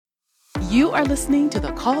You are listening to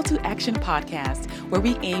the Call to Action podcast, where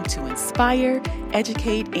we aim to inspire,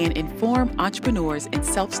 educate, and inform entrepreneurs and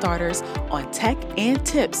self-starters on tech and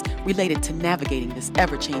tips related to navigating this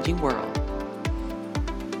ever-changing world.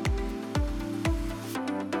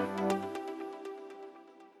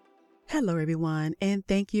 Hello, everyone, and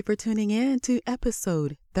thank you for tuning in to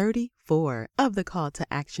episode 34 of the Call to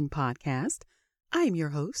Action podcast. I am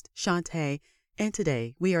your host, Shantae, and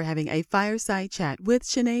today we are having a fireside chat with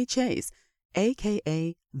Shanae Chase,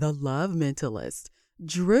 aka The Love Mentalist,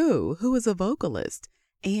 Drew, who is a vocalist,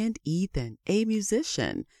 and Ethan, a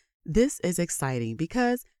musician. This is exciting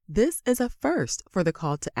because this is a first for the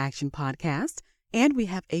Call to Action podcast, and we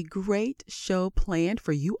have a great show planned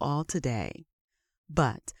for you all today.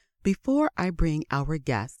 But before I bring our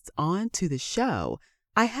guests on to the show,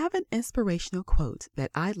 I have an inspirational quote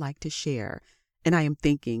that I'd like to share, and I am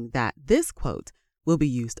thinking that this quote will be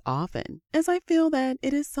used often, as I feel that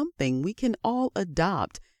it is something we can all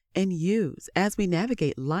adopt and use as we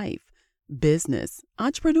navigate life, business,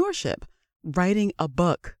 entrepreneurship, writing a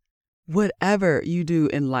book, whatever you do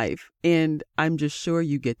in life, and I'm just sure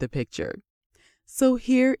you get the picture. So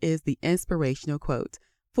here is the inspirational quote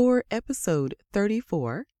for episode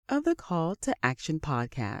 34 of the Call to Action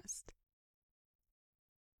podcast.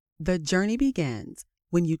 The journey begins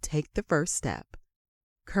when you take the first step.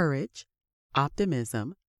 Courage,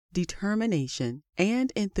 optimism, determination,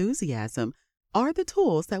 and enthusiasm are the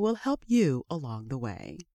tools that will help you along the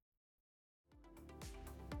way.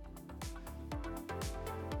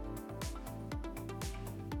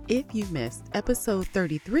 If you missed episode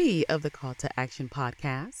 33 of the Call to Action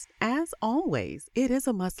podcast, as always, it is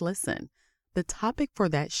a must listen. The topic for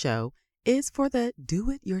that show is for the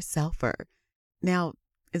do-it-yourselfer. Now,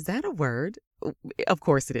 is that a word? Of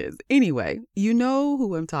course it is. Anyway, you know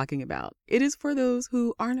who I'm talking about. It is for those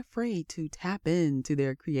who aren't afraid to tap into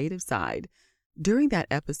their creative side. During that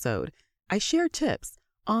episode, I share tips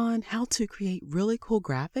on how to create really cool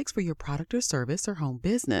graphics for your product or service or home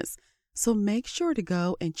business. So make sure to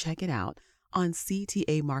go and check it out on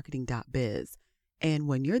ctamarketing.biz. And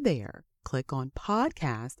when you're there, click on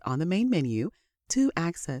podcast on the main menu to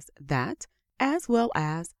access that as well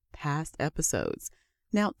as past episodes.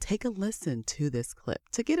 Now take a listen to this clip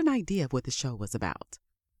to get an idea of what the show was about.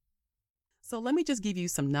 So let me just give you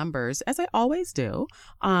some numbers, as I always do,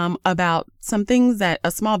 about some things that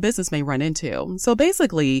a small business may run into. So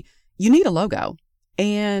basically, you need a logo.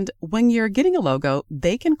 And when you're getting a logo,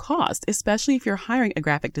 they can cost, especially if you're hiring a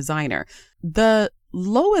graphic designer. The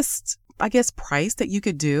lowest, price that you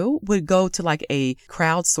could do would go to like a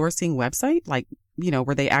crowdsourcing website,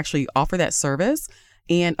 where they actually offer that service.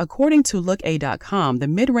 And according to Look.A.com, the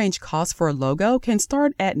mid-range cost for a logo can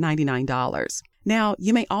start at $99. Now,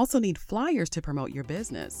 you may also need flyers to promote your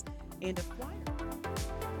business. And a flyer...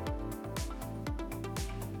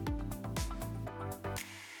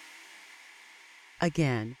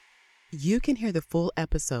 Again, you can hear the full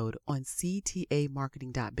episode on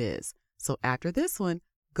ctamarketing.biz. So after this one,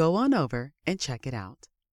 go on over and check it out.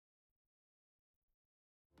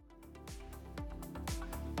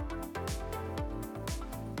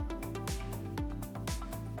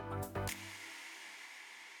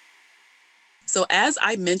 So as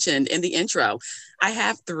I mentioned in the intro, I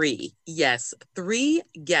have three guests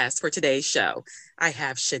for today's show. I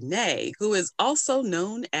have Shanae, who is also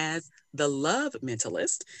known as The Love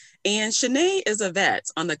Mentalist. And Shanae is a vet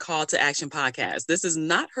on the Call to Action podcast. This is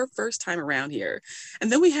not her first time around here. And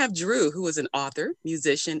then we have Drew, who is an author,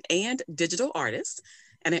 musician, and digital artist.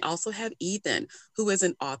 And I also have Ethan, who is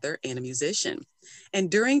an author and a musician. And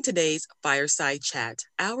during today's fireside chat,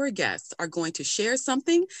 our guests are going to share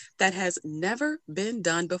something that has never been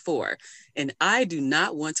done before. And I do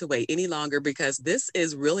not want to wait any longer because this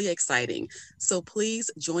is really exciting. So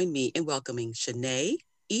please join me in welcoming Shanae,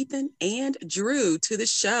 Ethan, and Drew to the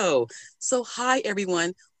show. So hi,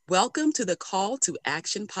 everyone. Welcome to the Call to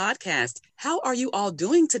Action podcast. How are you all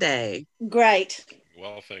doing today? Great.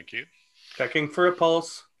 Well, thank you. Checking for a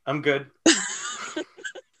pulse. I'm good.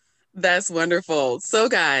 That's wonderful. So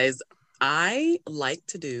guys, I like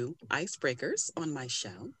to do icebreakers on my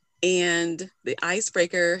show. And the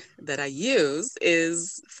icebreaker that I use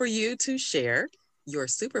is for you to share your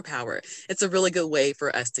superpower. It's a really good way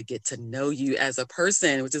for us to get to know you as a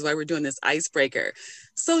person, which is why we're doing this icebreaker.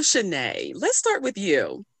 So Shanae, let's start with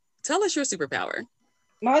you. Tell us your superpower.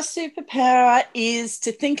 My superpower is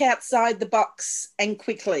to think outside the box and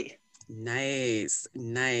quickly. Nice.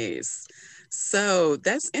 So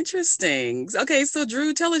that's interesting. Okay, so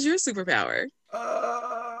Drew, tell us your superpower.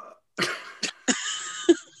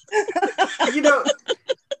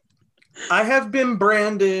 I have been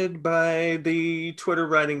branded by the Twitter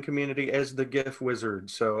writing community as the GIF wizard,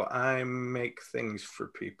 so I make things for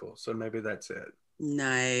people. So maybe that's it.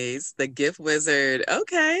 Nice. The gift wizard.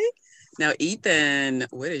 Okay. Now, Ethan,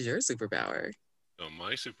 what is your superpower? So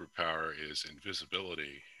my superpower is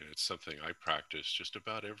invisibility, and it's something I practice just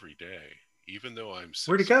about every day. Even though I'm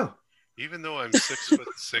Where'd he six, go? even though I'm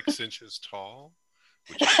 6'6" tall,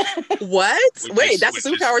 which is What? which Wait, is that's a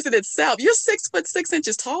which is superpower in itself. You're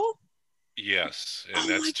 6'6" tall? yes, and Oh my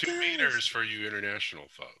that's two gosh. meters for you international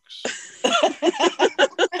folks.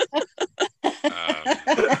 Um,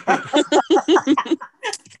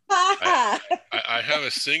 I have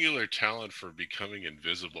a singular talent for becoming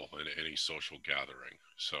invisible in any social gathering.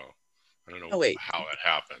 So I don't Oh, know wait. how it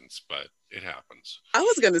happens, but it happens. I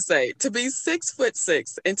was going to say to be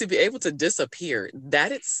 6'6" and to be able to disappear,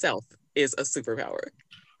 that itself is a superpower.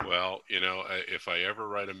 Well, if I ever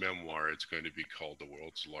write a memoir, it's going to be called The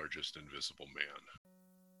World's Largest Invisible Man.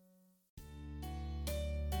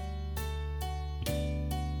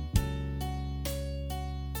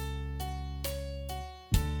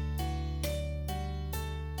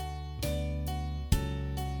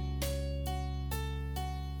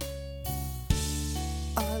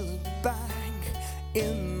 I look back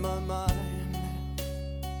in my mind,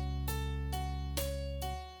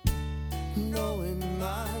 knowing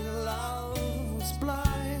my love was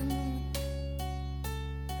blind,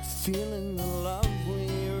 feeling the love we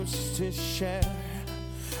used to share,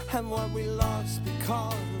 and what we lost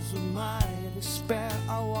because of my despair.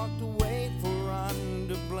 I walked away for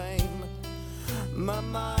under blame, my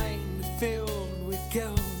mind filled with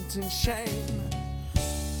guilt and shame.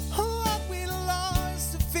 What we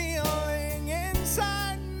lost, the feeling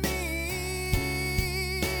inside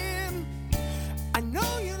me. I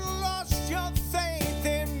know you lost your faith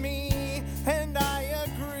in me, and I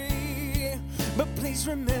agree. But please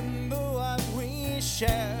remember what we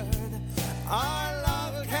shared. Our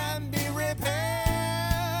love can be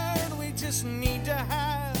repaired. We just need to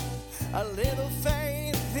have a little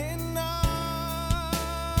faith in us.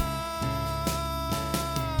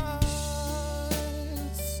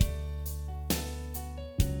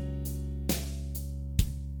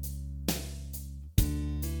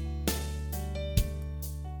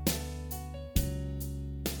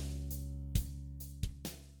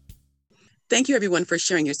 Thank you, everyone, for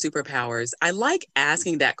sharing your superpowers. I like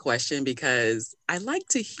asking that question because I like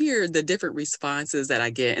to hear the different responses that I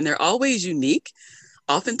get, and they're always unique,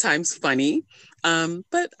 oftentimes funny.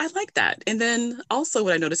 But I like that. And then also,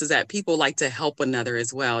 what I notice is that people like to help one another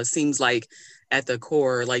as well. It seems like at the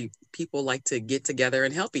core, like people like to get together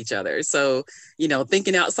and help each other. So,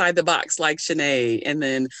 thinking outside the box, like Shanae, and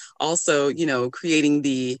then also, creating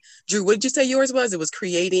Drew, what did you say yours was? It was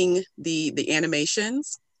creating the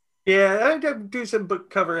animations. Yeah, I do some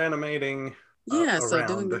book cover animating Yeah, so around.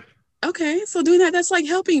 doing that, that's like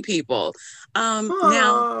helping people. Now,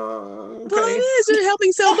 Oh, well, it okay. is, you're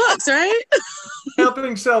helping sell books, right?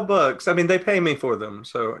 Helping sell books. I mean, they pay me for them,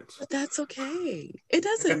 so it's But that's okay. It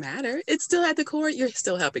doesn't matter. It's still at the core, you're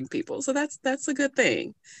still helping people. So that's a good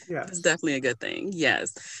thing. That's yes. definitely a good thing.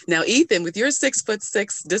 Yes. Now, Ethan, with your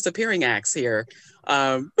 6'6" disappearing acts here,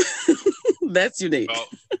 um, that's unique.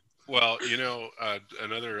 Well,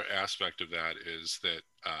 another aspect of that is that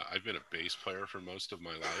I've been a bass player for most of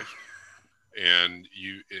my life. And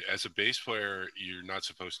as a bass player, you're not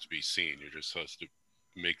supposed to be seen. You're just supposed to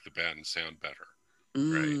make the band sound better.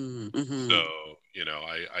 Right. Mm-hmm. So,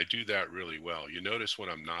 I do that really well. You notice when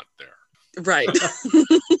I'm not there. Right.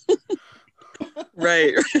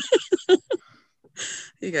 Right.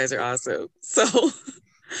 You guys are awesome. So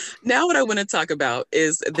now what I want to talk about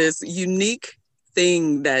is this unique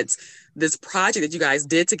thing that's this project that you guys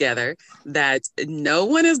did together that no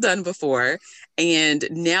one has done before. And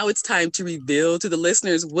now it's time to reveal to the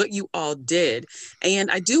listeners what you all did.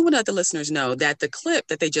 And I do want to let the listeners know that the clip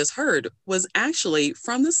that they just heard was actually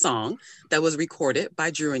from the song that was recorded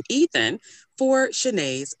by Drew and Ethan for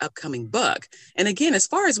Shanae's upcoming book. And again, as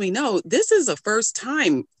far as we know, this is a first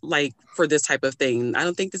time like for this type of thing. I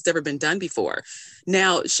don't think this has ever been done before.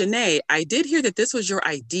 Now, Shanae, I did hear that this was your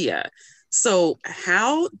idea. So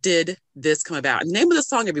how did this come about? The name of the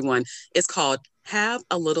song, everyone, is called Have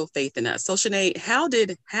a Little Faith in Us. So Shanae, how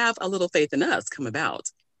did Have a Little Faith in Us come about?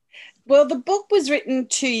 Well, the book was written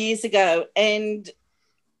 2 years ago, and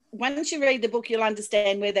once you read the book, you'll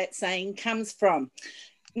understand where that saying comes from.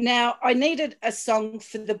 Now, I needed a song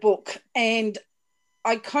for the book, and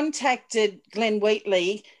I contacted Glenn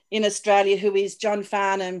Wheatley in Australia, who is John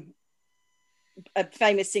Farnham, a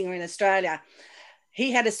famous singer in Australia.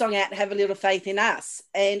 He had a song out, Have a Little Faith in Us,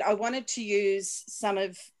 and I wanted to use some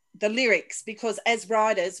of the lyrics, because as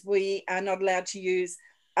writers, we are not allowed to use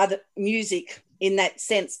other music in that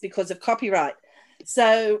sense because of copyright.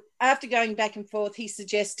 So after going back and forth, he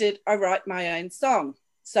suggested I write my own song.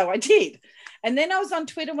 So I did. And then I was on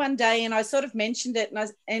Twitter one day and I sort of mentioned it,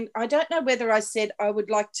 and I don't know whether I said I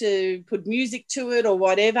would like to put music to it or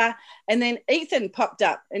whatever. And then Ethan popped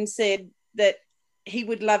up and said that he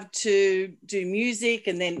would love to do music,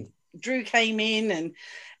 and then Drew came in,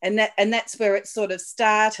 and that's where it sort of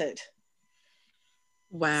started.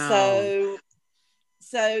 Wow.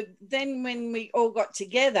 So then when we all got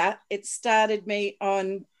together, it started me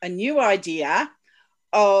on a new idea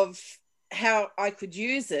of how I could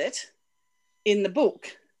use it in the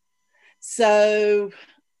book. So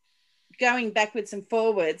going backwards and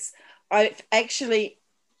forwards, I've actually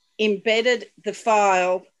embedded the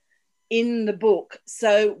file in the book.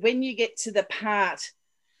 So when you get to the part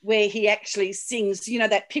where he actually sings, you know,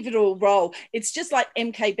 that pivotal role, it's just like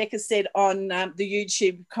MK Becker said on the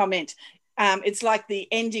YouTube comment. It's like the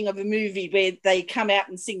ending of a movie where they come out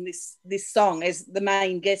and sing this song as the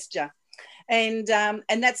main gesture. And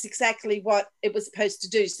that's exactly what it was supposed to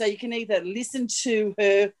do. So you can either listen to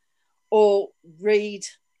her or read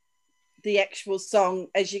the actual song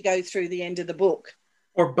as you go through the end of the book.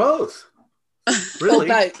 Or both. Really?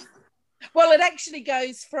 Or both. Well, it actually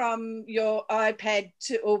goes from your iPad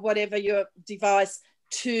to, or whatever your device,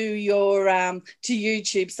 to your to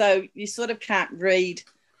YouTube. So you sort of can't read.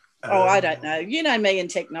 Oh, I don't know. You know me and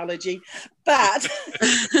technology, but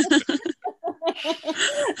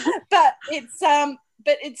but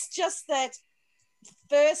it's just that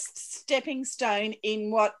first stepping stone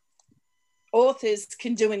in what authors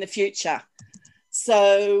can do in the future.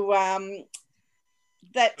 So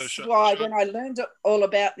that's why when I learned all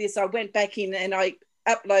about this, I went back in and I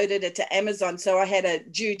uploaded it to Amazon. So I had a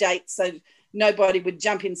due date so nobody would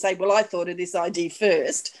jump in and say, well, I thought of this idea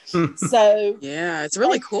first. So yeah, it's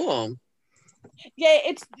really cool. Yeah,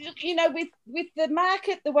 it's, you know, with the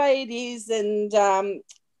market the way it is, and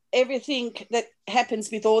everything that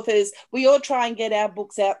happens with authors, we all try and get our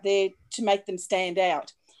books out there to make them stand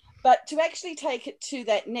out. But to actually take it to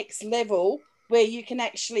that next level where you can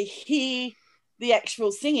actually hear the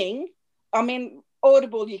actual singing, I mean,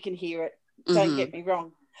 Audible, you can hear it, don't get me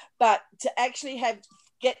wrong. But to actually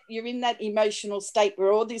you're in that emotional state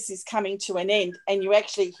where all this is coming to an end and you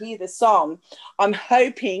actually hear the song, I'm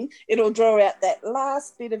hoping it'll draw out that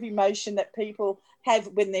last bit of emotion that people have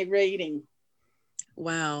when they're reading.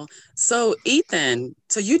 Wow. So Ethan,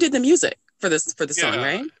 so you did the music for the song,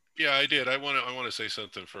 right? Yeah, I did. I want to say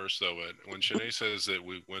something first though. When Shanae says that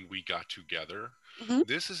when we got together,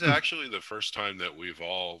 this is actually the first time that we've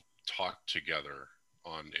all talked together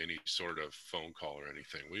on any sort of phone call or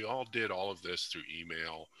anything. We all did all of this through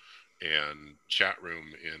email and chat room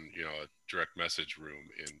in, you know, a direct message room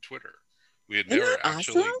in Twitter. We had never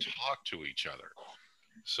actually talked to each other.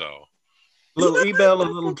 So a little email, a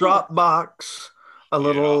little Dropbox, a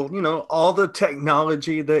little, you know, all the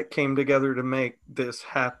technology that came together to make this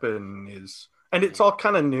happen is, and it's all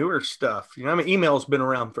kind of newer stuff. You know, I mean, email's been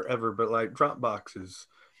around forever, but like Dropbox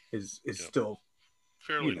is still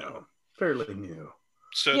fairly new.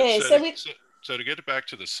 So to get back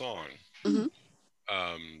to the song,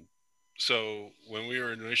 so when we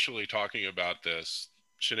were initially talking about this,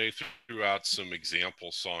 Shanae threw out some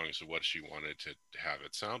example songs of what she wanted to have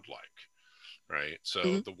it sound like, right?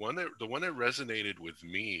 So the one that resonated with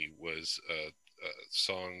me was a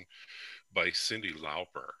song by Cyndi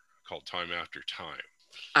Lauper called "Time After Time."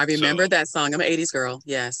 I remember that song. I'm an 80s girl.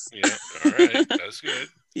 Yes. Yeah. All right. That's good.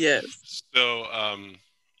 Yes. So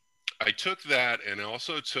I took that and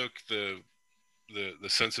also took the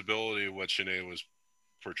sensibility of what Shanae was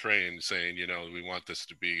portraying, saying, you know, we want this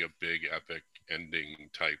to be a big epic ending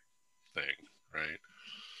type thing, right?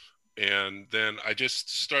 And then I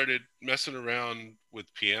just started messing around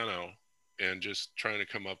with piano and just trying to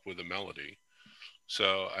come up with a melody.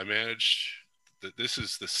 So I managed that. This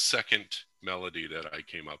is the second melody that I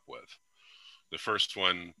came up with. The first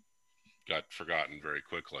one got forgotten very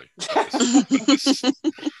quickly.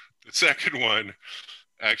 The second one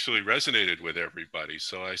actually resonated with everybody.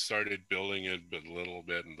 So I started building it a little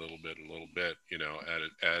bit, you know,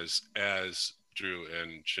 as Drew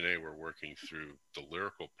and Shanae were working through the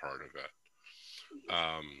lyrical part of it.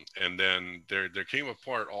 And then there came a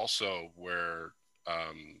part also where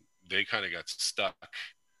they kind of got stuck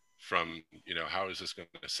from, you know, how is this going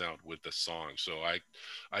to sound with the song? So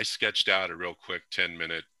I sketched out a real quick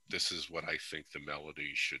 10-minute, this is what I think the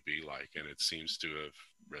melody should be like. And it seems to have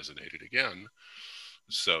resonated again,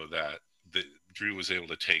 so that Drew was able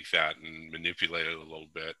to take that and manipulate it a little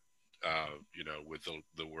bit with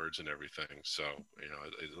the words and everything. So,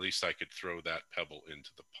 at least I could throw that pebble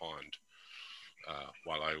into the pond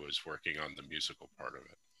while I was working on the musical part of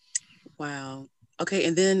it. Wow. Okay,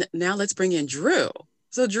 and then now let's bring in Drew.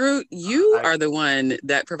 So Drew, you are the one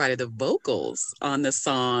that provided the vocals on the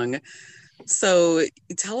song. So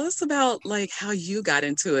tell us about like how you got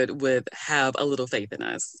into it with Have a Little Faith in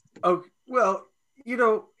Us. Oh, well,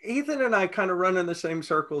 Ethan and I kind of run in the same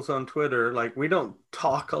circles on Twitter. Like, we don't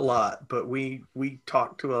talk a lot, but we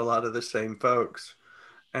talk to a lot of the same folks.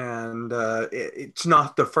 And it's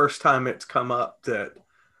not the first time it's come up that,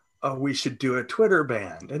 oh, we should do a Twitter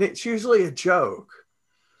band. And it's usually a joke.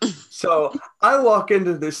 So I walk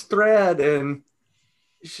into this thread and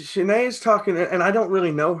Shanae's talking, and I don't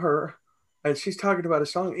really know her. And she's talking about a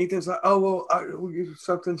song. Ethan's like, oh, well,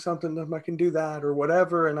 something, I can do that or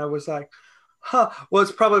whatever. And I was like, well,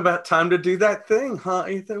 it's probably about time to do that thing,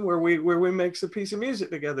 Ethan, where we make a piece of music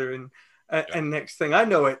together. And next thing I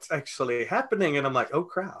know, it's actually happening. And I'm like, oh,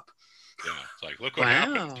 crap. Yeah, it's like, look what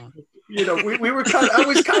happened. We were I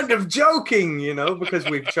was kind of joking, because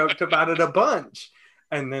we've joked about it a bunch.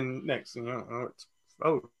 And then next thing you know,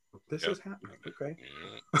 this is happening. Okay.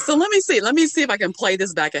 So let me see if I can play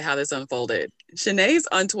this back at how this unfolded. Shanae's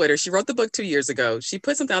on Twitter. She wrote the book 2 years ago. She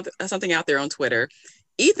put something out there on Twitter.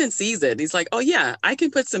 Ethan sees it. He's like, oh yeah, I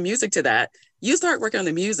can put some music to that. You start working on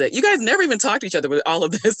the music. You guys never even talk to each other with all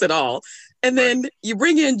of this at all. And then you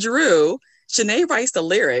bring in Drew. Shanae writes the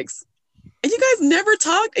lyrics. And you guys never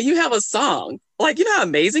talk, and you have a song. Like, you know how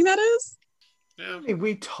amazing that is? Yeah. I mean,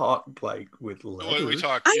 we talk like with letters. Well, we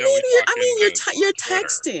talk. You're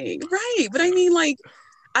texting, right? But I mean, like,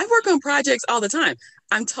 I work on projects all the time.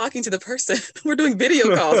 I'm talking to the person. We're doing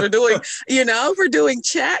video calls. We're doing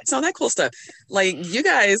chats, all that cool stuff. Like, you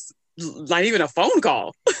guys, not even a phone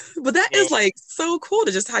call. But that is like so cool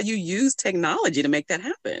to just how you use technology to make that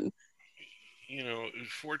happen.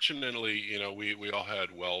 Fortunately, we all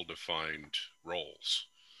had well-defined roles.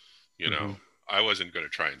 Mm-hmm. I wasn't going to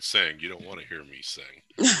try and sing. You don't want to hear me sing.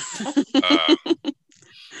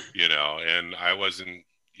 And I wasn't,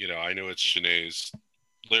 I know it's Shanae's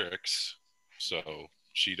lyrics, so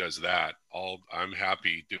she does that. I'm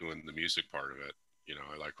happy doing the music part of it.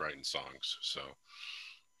 I like writing songs. So,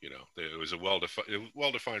 it was a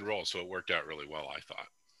well-defined role, so it worked out really well, I thought.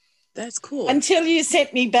 That's cool. Until you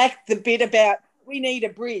sent me back the bit about we need a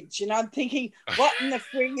bridge, and I'm thinking, what in the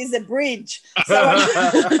frig is a bridge? So like,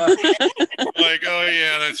 oh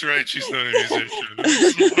yeah, that's right. She's not a musician.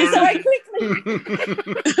 So I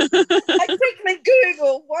quickly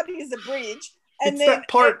Google what is a bridge, and it's then that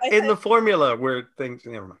part in the formula where things.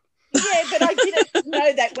 Never mind. Yeah, but I didn't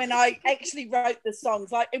know that when I actually wrote the songs.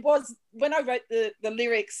 Like, it was when I wrote the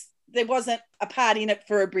lyrics. There wasn't a part in it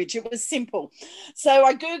for a bridge. It was simple. So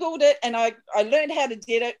I Googled it and I learned how to do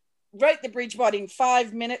it, wrote the bridge in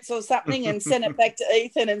 5 minutes or something and sent it back to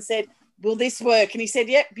Ethan and said, will this work? And he said,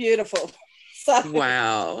 yep, beautiful. So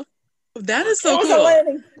wow. That is so cool.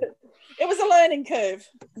 It was a learning curve.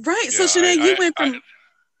 Right. Yeah, so Shanae, you went from...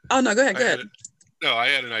 oh, no, go ahead. I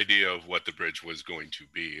had an idea of what the bridge was going to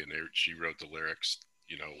be, and she wrote the lyrics,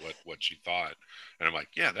 what she thought. And I'm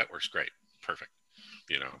like, yeah, that works great. Perfect.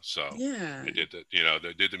 So yeah, I did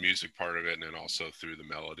they did the music part of it, and then also through the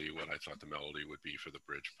melody, what I thought the melody would be for the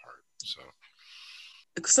bridge part.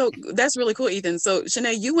 So that's really cool, Ethan. So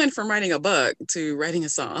Shanae, you went from writing a book to writing a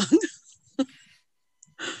song.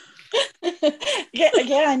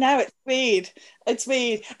 yeah, I know, it's weird.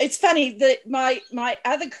 It's funny that my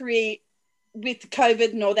other career with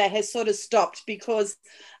COVID and all that has sort of stopped because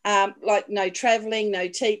like no traveling, no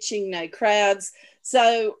teaching, no crowds.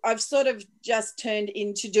 So I've sort of just turned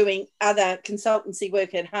into doing other consultancy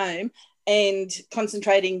work at home and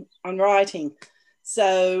concentrating on writing.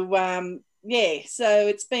 So, so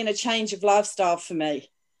it's been a change of lifestyle for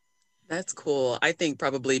me. That's cool. I think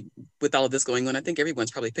probably with all of this going on, I think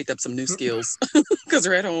everyone's probably picked up some new skills because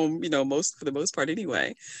they're at home, for the most part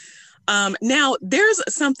anyway. Now, there's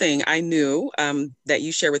something I knew that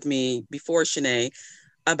you shared with me before, Shanae,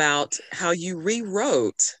 about how you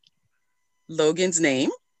rewrote Logan's name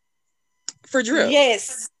for Drew.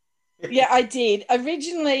 Yes. Yeah, I did.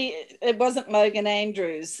 Originally, it wasn't Logan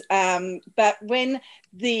Andrews, but when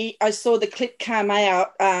I saw the clip come out,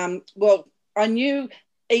 I knew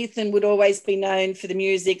Ethan would always be known for the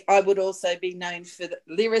music. I would also be known for the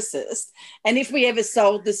lyricist. And if we ever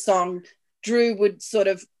sold the song, Drew would sort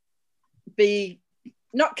of be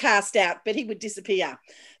not cast out, but he would disappear.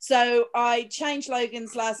 So I changed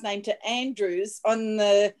Logan's last name to Andrews on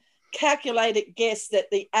the calculated guess that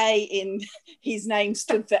the A in his name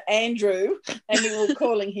stood for Andrew and we were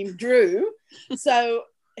calling him Drew. So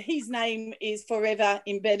his name is forever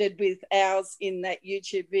embedded with ours in that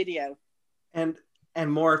YouTube video. And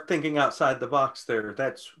more thinking outside the box there.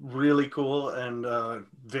 That's really cool and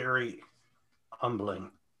very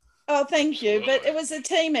humbling. Oh, thank you. But it was a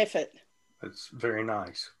team effort. It's very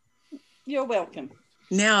nice. You're welcome.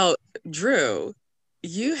 Now, Drew,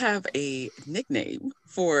 you have a nickname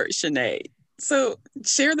for Shanae. So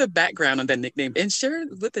share the background on that nickname and share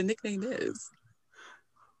what the nickname is.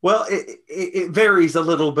 Well, it varies a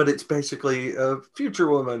little, but it's basically a future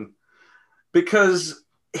woman. Because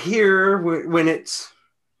here, when it's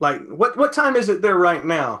like, what time is it there right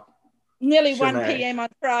now? Nearly Shanae? 1 p.m. on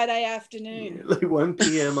Friday afternoon. Nearly 1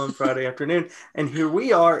 p.m. on Friday afternoon. And here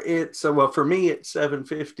we are. Well, for me, it's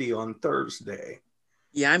 7:50 on Thursday.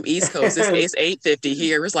 Yeah, I'm East Coast. It's 8:50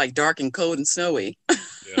 here. It's like dark and cold and snowy.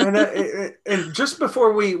 Yeah. And just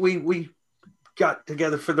before we got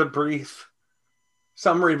together for the brief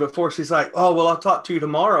summary before, she's like, oh, well, I'll talk to you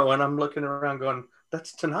tomorrow. And I'm looking around going,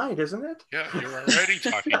 that's tonight, isn't it? Yeah, you're already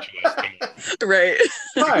talking to us tomorrow. Right.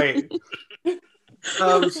 Right.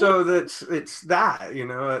 So it's that, you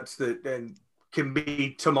know, it's that, and can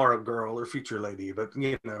be tomorrow girl or future lady, but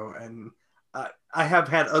you know, and I have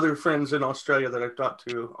had other friends in Australia that I've talked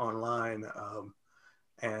to online,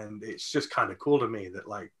 and it's just kind of cool to me that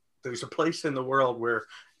like there's a place in the world where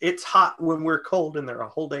it's hot when we're cold and they're a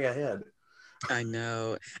whole day ahead. I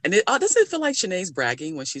know. And doesn't it feel like Shanae's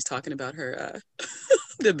bragging when she's talking about her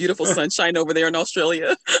the beautiful sunshine over there in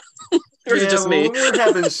Australia? Or is it just me? When we're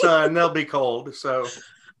having sun, they'll be cold. So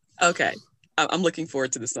okay. I'm looking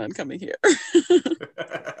forward to the sun coming here.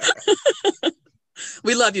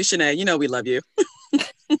 We love you, Shanae. You know we love you.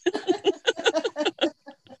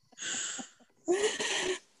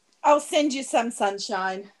 I'll send you some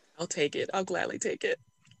sunshine. I'll take it. I'll gladly take it.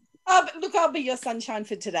 Look, I'll be your sunshine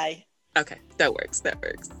for today. Okay, that works. That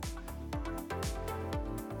works.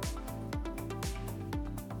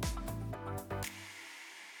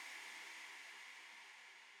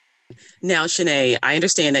 Now, Shanae, I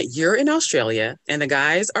understand that you're in Australia and the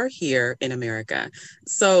guys are here in America.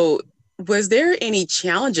 So was there any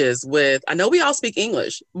challenges with, I know we all speak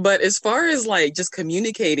English, but as far as like just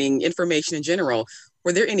communicating information in general,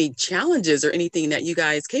 were there any challenges or anything that you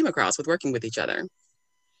guys came across with working with each other?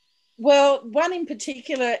 Well, one in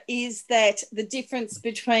particular is that the difference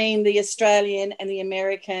between the Australian and the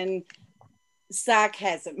American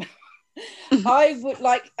sarcasm. I would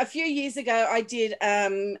like a few years ago, I did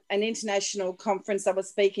an international conference I was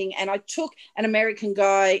speaking, and I took an American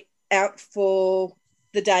guy out for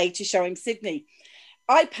the day to show him Sydney.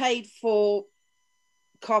 I paid for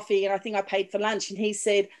coffee and I think I paid for lunch, and he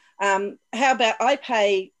said, how about I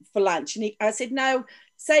pay for lunch? And I said, no,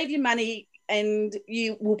 save your money and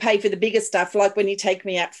you will pay for the bigger stuff, like when you take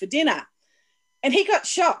me out for dinner. And he got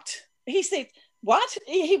shocked. He said, what?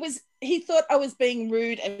 He thought I was being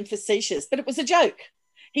rude and facetious, but it was a joke.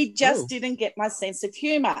 He just didn't get my sense of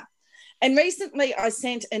humor. And recently I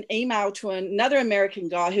sent an email to another American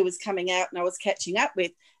guy who was coming out and I was catching up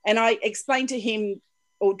with, and I explained to him,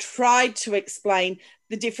 or tried to explain,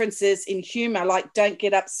 the differences in humor, like don't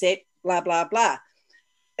get upset, blah, blah, blah.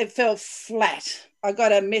 It fell flat. I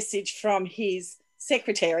got a message from his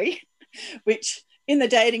secretary, which in the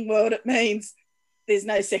dating world, it means there's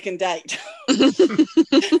no second date.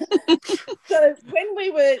 So when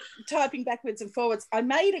we were typing backwards and forwards, I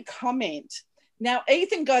made a comment. Now,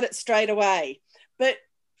 Ethan got it straight away, but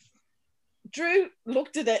Drew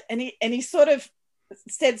looked at it and he sort of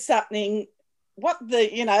said something,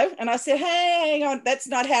 and I said, hey, hang on, that's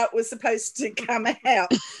not how it was supposed to come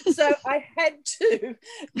out. So I had to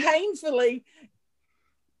painfully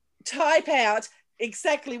type out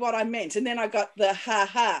exactly what I meant, and then I got the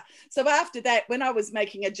ha. So after that, when I was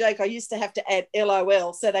making a joke, I used to have to add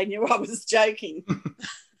LOL so they knew I was joking.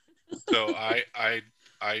 So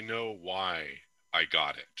I know why I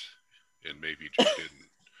got it, and maybe Drew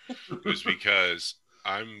didn't. It was because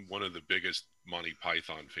I'm one of the biggest Monty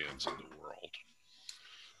Python fans in the world,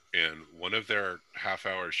 and one of their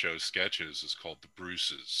half-hour show sketches is called The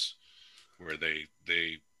Bruces, where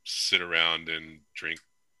they sit around and drink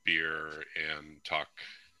beer and talk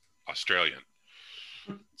Australian.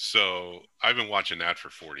 So I've been watching that for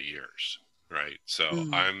 40 years, right? So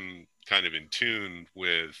I'm kind of in tune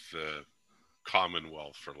with the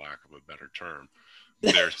Commonwealth, for lack of a better term,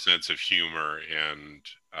 their sense of humor and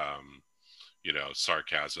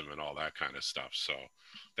sarcasm and all that kind of stuff. So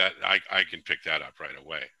that I can pick that up right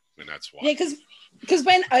away. And that's why. Yeah, because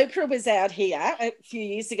when Oprah was out here a few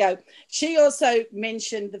years ago, she also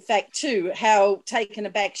mentioned the fact too how taken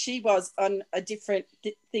aback she was on a different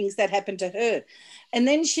things that happened to her, and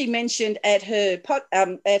then she mentioned at her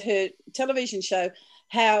television show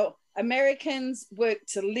how Americans work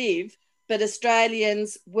to live, but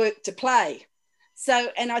Australians work to play. So,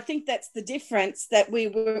 and I think that's the difference, that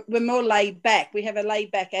we're more laid back. We have a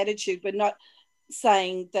laid back attitude. We're not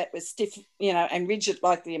saying that we're stiff, and rigid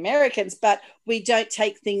like the Americans, but we don't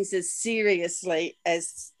take things as seriously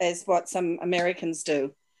as what some Americans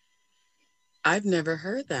do. I've never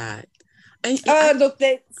heard that. And look,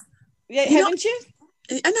 haven't you?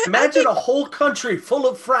 And Imagine a whole country full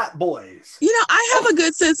of frat boys. I have a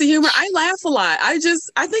good sense of humor. I laugh a lot. I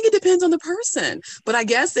think it depends on the person. But I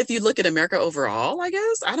guess if you look at America overall, I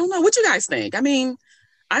don't know. What you guys think? I mean,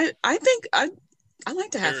 I think I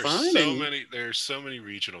like to have fun. There's so many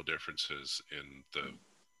regional differences in the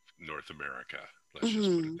North America. Let's just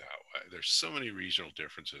put it that way. There's so many regional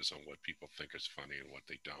differences on what people think is funny and what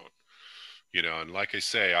they don't. And like I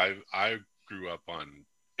say, I grew up on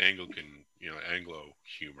Anglican, Anglo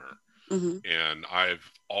humor. And I've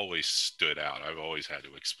always stood out. I've always had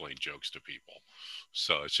to explain jokes to people.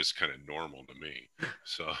 So it's just kind of normal to me.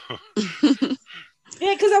 So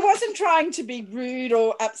yeah, because I wasn't trying to be rude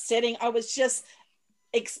or upsetting. I was just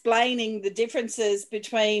explaining the differences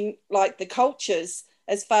between like the cultures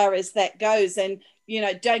as far as that goes. And,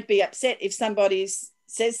 don't be upset if somebody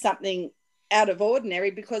says something out of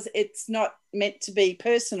ordinary, because it's not meant to be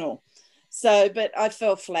personal. So, but I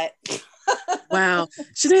fell flat. Wow.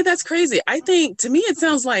 Sinead, that's crazy. I think, to me, it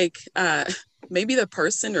sounds like maybe the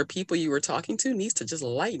person or people you were talking to needs to just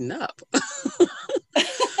lighten up.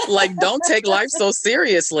 Like, don't take life so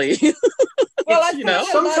seriously. Well, I think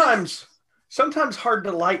sometimes hard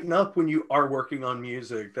to lighten up when you are working on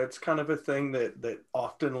music. That's kind of a thing that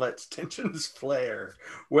often lets tensions flare,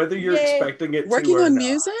 whether you're expecting it working to or on not.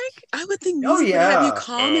 music, I would think music would have you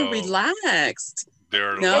calm and relaxed.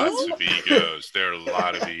 There are lots of egos. There are a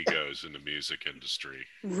lot of egos in the music industry.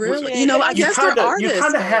 Really? I guess for artists. You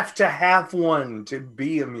kind of have to have one to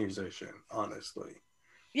be a musician, honestly.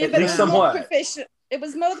 Yeah, At but least somewhat. It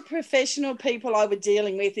was more the professional people I were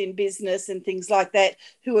dealing with in business and things like that,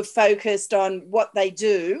 who are focused on what they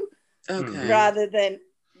do rather than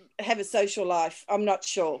have a social life. I'm not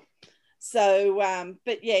sure. So,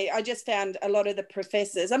 but yeah, I just found a lot of the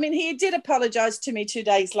professors. I mean, he did apologize to me 2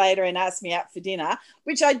 days later and asked me out for dinner,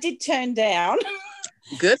 which I did turn down.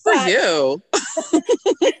 Good for you.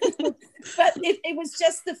 But it was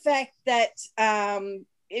just the fact that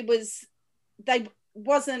they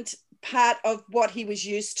wasn't part of what he was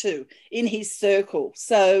used to in his circle.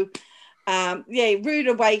 So, rude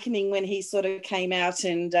awakening when he sort of came out,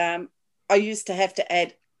 and I used to have to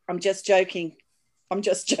add, I'm just joking.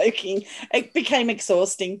 It became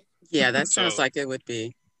exhausting. Yeah, that sounds like it would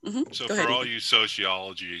be. So for all you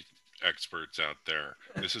sociology experts out there,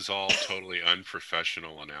 this is all totally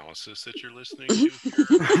unprofessional analysis that you're listening to here.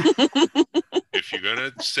 If you're going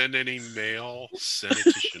to send any mail, send it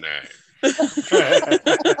to Sinead.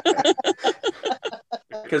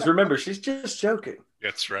 Because remember, she's just joking.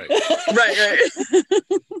 That's right. Right.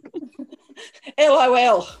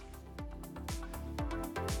 LOL.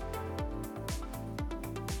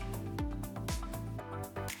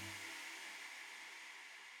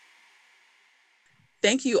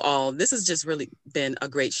 Thank you all. This has just really been a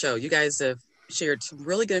great show. You guys have shared some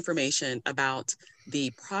really good information about the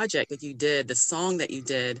project that you did, the song that you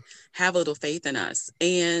did, Have a Little Faith in Us.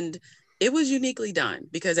 And it was uniquely done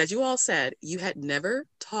because, as you all said, you had never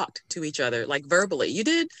talked to each other like verbally. You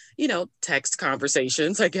did, text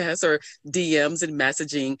conversations, I guess, or DMs and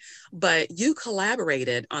messaging, but you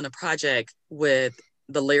collaborated on a project with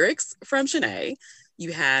the lyrics from Sinead.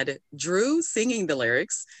 You had Drew singing the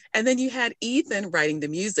lyrics, and then you had Ethan writing the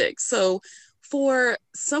music. So for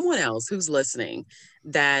someone else who's listening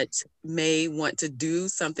that may want to do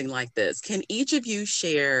something like this, can each of you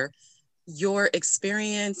share your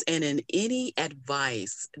experience and any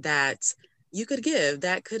advice that you could give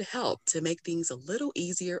that could help to make things a little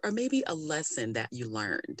easier, or maybe a lesson that you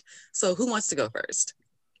learned? So who wants to go first?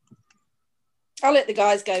 I'll let the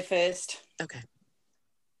guys go first. Okay.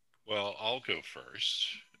 Well, I'll go first.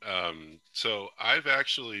 So I've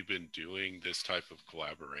actually been doing this type of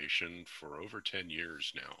collaboration for over 10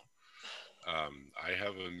 years now. I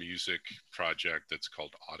have a music project that's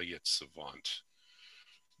called Audience Savant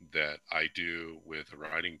that I do with a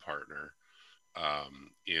writing partner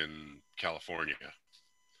in California.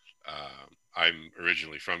 I'm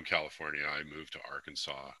originally from California. I moved to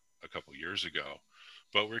Arkansas a couple years ago,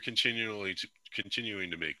 but we're continuing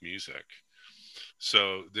to make music.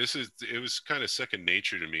 So it was kind of second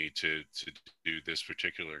nature to me to do this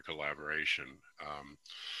particular collaboration.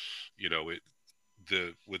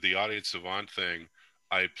 With the Audience Savant thing,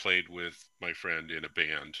 I played with my friend in a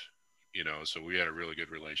band So we had a really good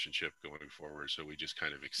relationship going forward. So we just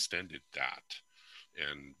kind of extended that.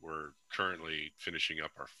 And we're currently finishing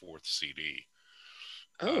up our 4th CD.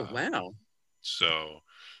 Oh, wow. So,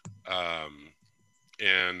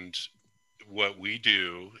 and what we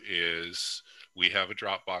do is we have a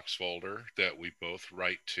Dropbox folder that we both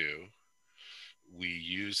write to. We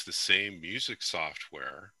use the same music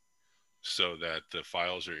software so that the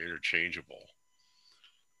files are interchangeable.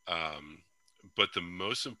 But the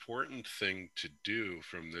most important thing to do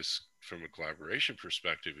from a collaboration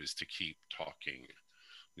perspective is to keep talking,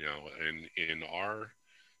 and in our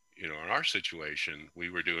situation, we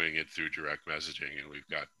were doing it through direct messaging, and we've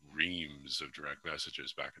got reams of direct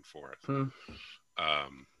messages back and forth.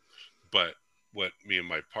 But what me and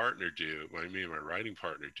my partner do, me and my writing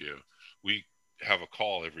partner do, we have a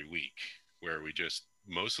call every week where we just,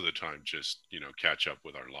 most of the time, just, catch up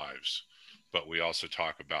with our lives. But we also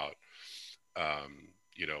talk about,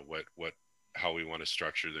 how we want to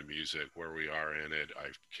structure the music, where we are in it. I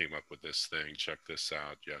came up with this thing, check this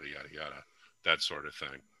out, yada, yada, yada, that sort of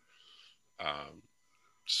thing.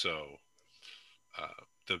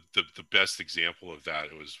 The best example of that,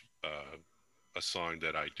 it was a song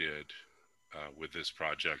that I did with this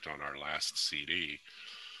project on our last CD.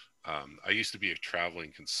 I used to be a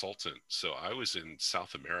traveling consultant, so I was in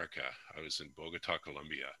South America. I was in Bogota,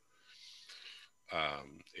 Colombia.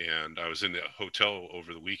 And I was in the hotel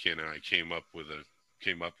over the weekend, and I came up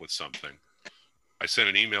with something. I sent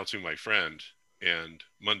an email to my friend, and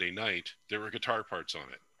Monday night there were guitar parts on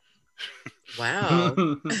it. Wow.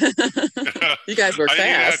 You guys were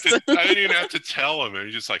fast. I didn't even have to tell him. And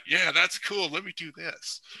he's just like, yeah, that's cool. Let me do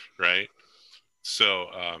this. Right. So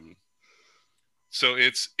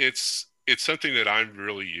it's something that I'm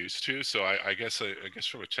really used to. So I guess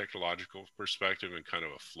from a technological perspective and kind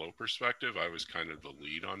of a flow perspective, I was kind of the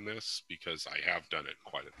lead on this because I have done it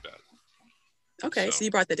quite a bit. Okay. So you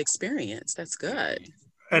brought that experience. That's good.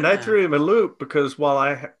 And I threw him a loop because while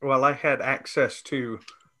I had access to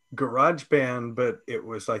GarageBand, but it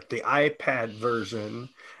was like the iPad version,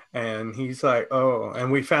 and he's like, oh,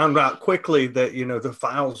 and we found out quickly that the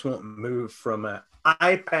files won't move from an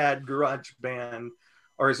iPad GarageBand,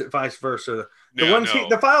 or is it vice versa?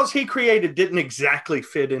 The files he created didn't exactly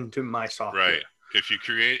fit into my software. Right. If you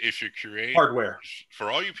create hardware,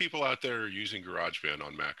 for all you people out there using GarageBand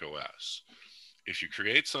on Mac OS, if you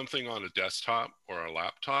create something on a desktop or a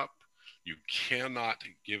laptop, you cannot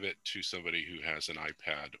give it to somebody who has an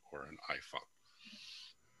iPad or an iPhone.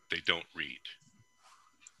 They don't read.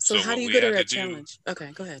 So how do you get a challenge?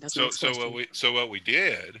 Okay, go ahead. That's what we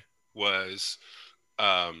did was,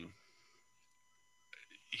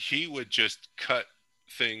 he would just cut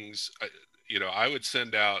things. I would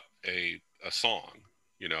send out a song,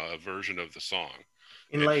 a version of the song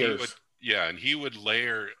in layers. And he would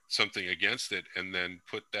layer something against it and then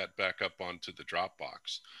put that back up onto the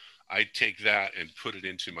Dropbox. I'd take that and put it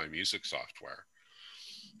into my music software.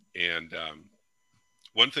 And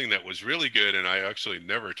one thing that was really good, and I actually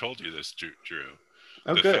never told you this, Drew,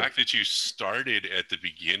 fact that you started at the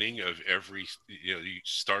beginning of every, you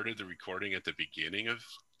started the recording at the beginning of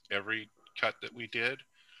every cut that we did,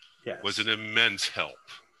 was an immense help.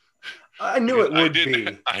 I knew it would be.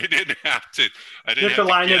 I didn't have to. I didn't have to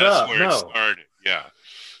line it up. Where it started. Yeah.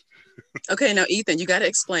 Okay, now Ethan, you got to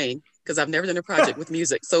explain, because I've never done a project with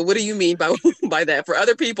music. So what do you mean by that for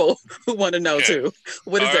other people who want to know too?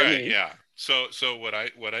 What does that mean? Yeah. So what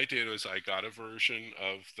I did was I got a version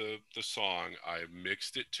of the song. I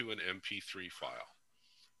mixed it to an MP3 file,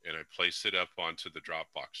 and I placed it up onto the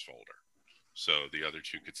Dropbox folder, so the other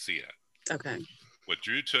two could see it. Okay. What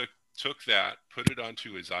Drew took that, put it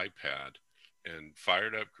onto his iPad, and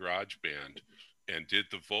fired up GarageBand, and did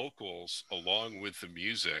the vocals along with the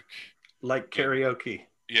music. Like karaoke.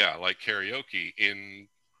 Like karaoke in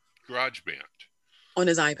GarageBand. On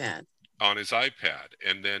his iPad. On his iPad.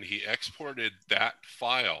 And then he exported that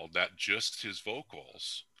file, that just his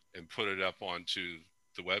vocals, and put it up onto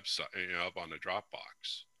the website, up on the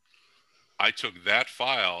Dropbox. I took that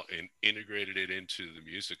file and integrated it into the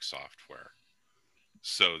music software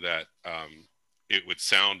so that it would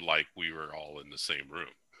sound like we were all in the same room.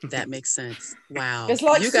 That makes sense. Wow. It's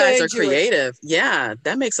like you guys are creative. Yeah,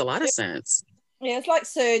 that makes a lot of sense. Yeah, it's like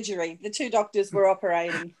surgery. The two doctors were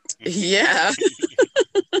operating. Yeah.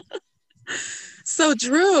 So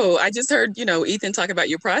Drew, I just heard, Ethan talk about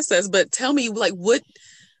your process, but tell me, like, what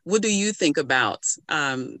do you think about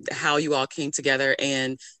how you all came together,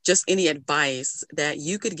 and just any advice that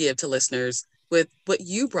you could give to listeners with what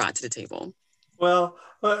you brought to the table? Well,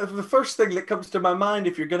 the first thing that comes to my mind,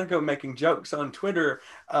 if you're going to go making jokes on Twitter,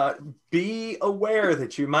 be aware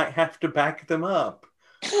that you might have to back them up.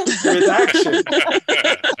 with action.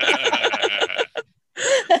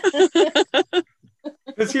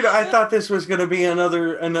 Because I thought this was going to be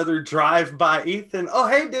another drive by Ethan. Oh,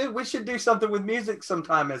 hey, dude, we should do something with music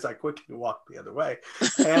sometime. As I quickly walked the other way,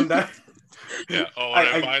 and yeah. Oh,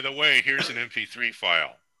 and by the way, here's an MP3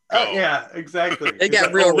 file. Yeah, exactly. It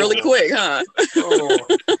got really quick, huh?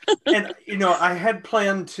 And I had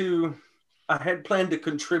planned to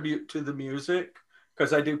contribute to the music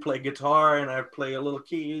because I do play guitar and I play a little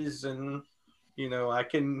keys, and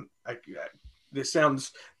this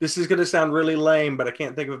is going to sound really lame, but I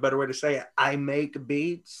can't think of a better way to say it. I make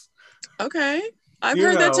beats. Okay. I've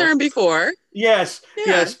heard that term before. Yes,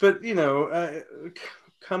 but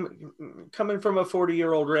coming from a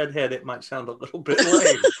 40-year-old redhead, it might sound a little bit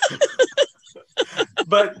lame.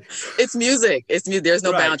 But it's music. It's music. There's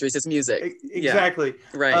no boundaries. It's music. Exactly.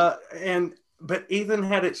 Yeah. Right. But Ethan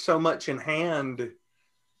had it so much in hand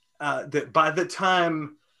that by the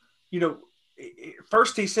time,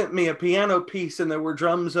 first he sent me a piano piece and there were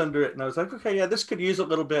drums under it, and I was like, okay, yeah, this could use a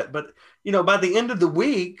little bit. But by the end of the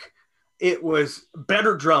week, it was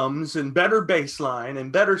better drums and better bass line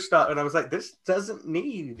and better stuff. And I was like, this doesn't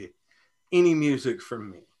need any music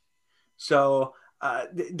from me. So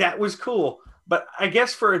that was cool. But I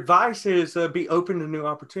guess for advice is be open to new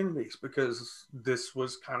opportunities, because this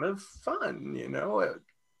was kind of fun,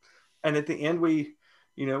 And at the end, we've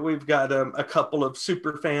got a couple of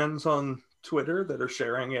super fans on Twitter that are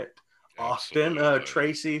sharing it often.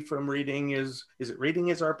 Tracy from Reading is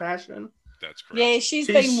Our Passion? That's correct. Yeah, she's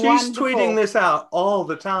tweeting this out all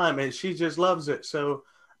the time, and she just loves it. So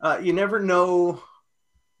you never know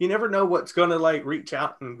what's going to reach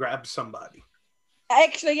out and grab somebody.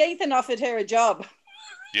 Actually, Ethan offered her a job.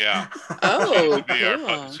 Yeah. Oh,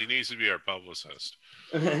 she needs to be our publicist.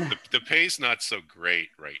 The pay's not so great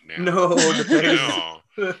right now. No,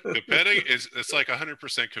 depending it's like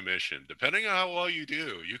 100% commission. Depending on how well you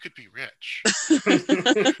do, you could be rich.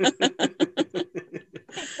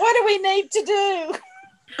 What do we need to do?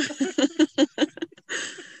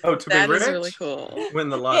 To that be rich? Is really cool. Win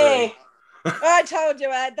the lottery. Yeah. I told you,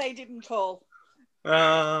 they didn't call.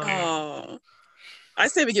 I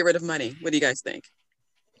say we get rid of money. What do you guys think?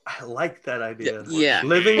 I like that idea. Yeah.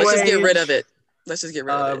 Living Let's wage. just get rid of it. Let's just get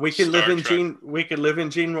rid of it. We could live in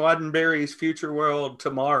Gene Roddenberry's future world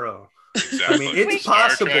tomorrow. Exactly. I mean, it's Star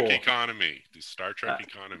possible. Trek economy. The Star Trek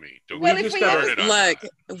economy. Don't well, get if we started on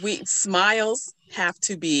that. Smiles have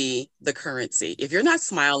to be the currency. If you're not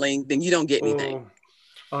smiling, then you don't get anything.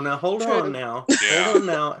 Oh, now hold on now. Yeah. Hold on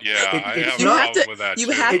now. Yeah, I have a problem with that.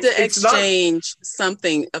 You have to exchange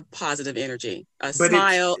something of positive energy. A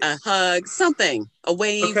smile, a hug, something, a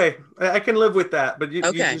wave. Okay, I can live with that. But you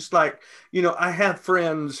just I have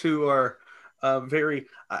friends who are very.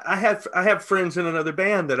 I have friends in another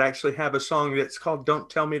band that actually have a song that's called "Don't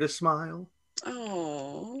Tell Me to Smile."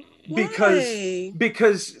 Oh,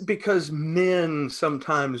 because men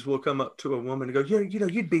sometimes will come up to a woman and go,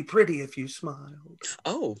 you'd be pretty if you smiled.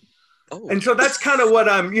 Oh. And so that's kind of what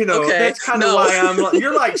I'm, that's kind of why I'm like,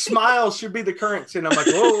 you're like, smile should be the currency. And I'm like,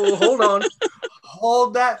 whoa, hold on.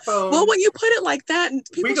 Hold that phone. Well, when you put it like that,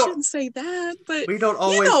 people shouldn't say that, but we don't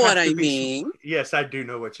always know what I mean. Yes, I do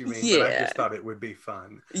know what you mean, but I just thought it would be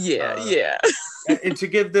fun. Yeah. And to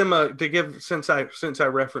give them since I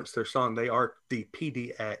referenced their song, they are the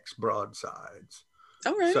PDX Broadsides.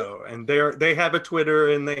 All right. So, and they have a Twitter,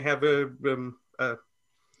 and they have a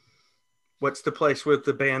what's the place with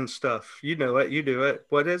the band stuff? You know it. You do it.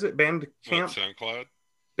 What is it? Bandcamp? SoundCloud?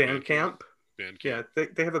 Bandcamp? Bandcamp. Yeah,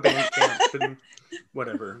 they have a Bandcamp and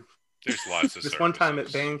whatever. There's lots of this one time at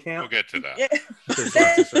Bandcamp. We'll get to that. Yeah. There's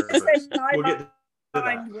lots of services. We'll get to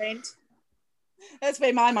that. That's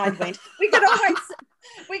where my mind went. We could always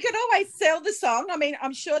sell the song. I mean,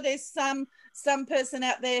 I'm sure there's some person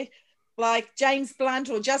out there like James Blunt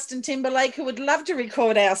or Justin Timberlake who would love to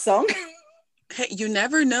record our song. Hey, you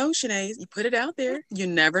never know, Sinead. You put it out there. You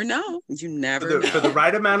never know. You never know. For the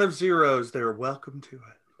right amount of zeros, they're welcome to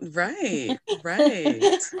it. Right.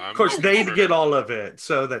 Of course, they'd get all of it,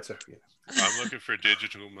 so that's a. I'm looking for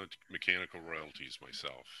digital mechanical royalties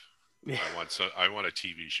myself. Yeah. I want a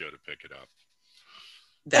TV show to pick it up.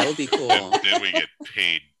 That would be cool. Then we get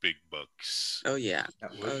paid big bucks. Oh yeah.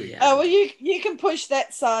 Yeah. Oh well, you can push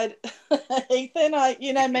that side, Ethan.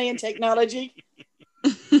 You know me and technology.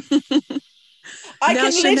 I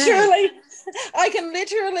can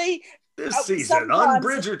literally. This season on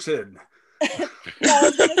Bridgerton.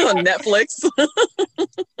 On Netflix.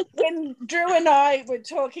 When Drew and I were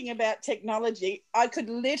talking about technology, I could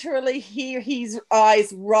literally hear his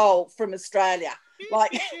eyes roll from Australia.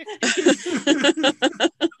 Like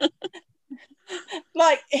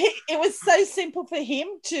like it was so simple for him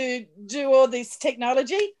to do all this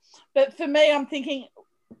technology, but for me, I'm thinking,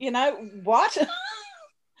 what?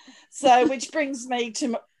 So, which brings me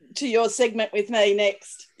to your segment with me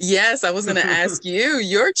next. Yes, I was going to ask you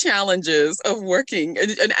your challenges of working,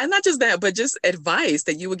 and not just that, but just advice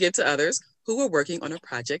that you would give to others who are working on a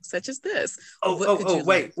project such as this.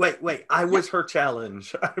 Wait. I was her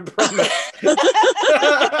challenge. I promise.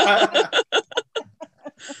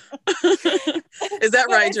 Is that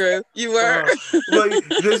right, Drew? You were?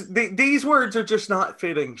 These words are just not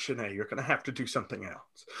fitting, Shanae. You're going to have to do something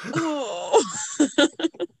else. Oh.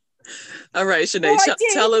 All right, Shanae,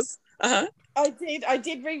 tell us. Uh-huh. I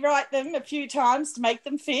did rewrite them a few times to make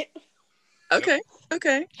them fit. Okay.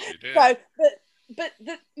 So,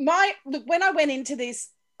 when I went into this,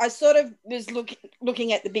 I sort of was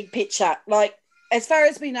looking at the big picture. Like, as far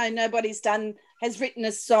as we know, nobody's has written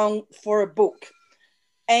a song for a book.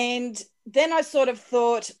 And then I sort of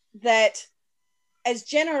thought that as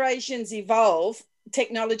generations evolve,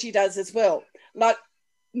 technology does as well. Like,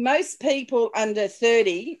 most people under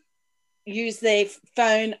 30 use their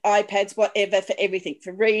phone, iPads, whatever, for everything,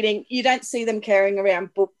 for reading. You don't see them carrying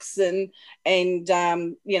around books and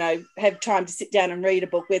have time to sit down and read a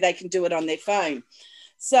book where they can do it on their phone.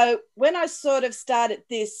 So when I sort of started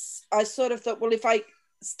this, I sort of thought, well, if I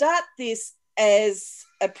start this as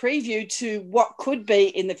a preview to what could be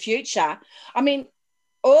in the future, I mean,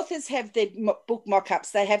 authors have their book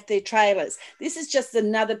mock-ups, they have their trailers. This is just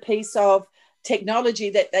another piece of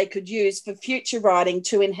technology that they could use for future writing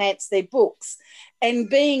to enhance their books. And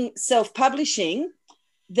being self-publishing,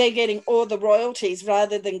 they're getting all the royalties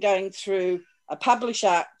rather than going through a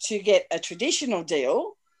publisher to get a traditional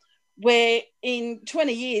deal, where in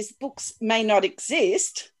 20 years books may not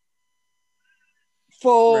exist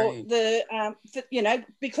for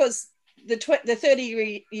because the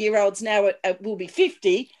 30-year-olds now will be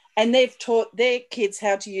 50 and they've taught their kids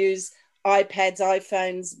how to use iPads,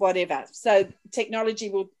 iPhones, whatever. So technology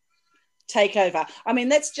will take over. I mean,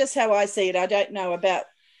 that's just how I see it. I don't know about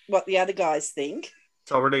what the other guys think.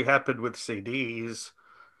 It's already happened with CDs.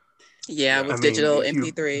 Yeah, with digital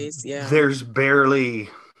MP3s. Yeah. There's barely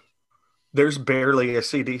a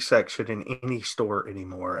CD section in any store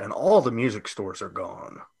anymore, and all the music stores are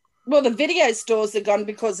gone. Well, the video stores are gone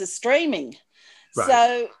because of streaming.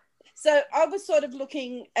 Right. So I was sort of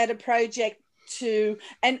looking at a project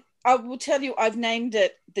and I will tell you, I've named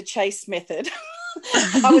it the Chase Method.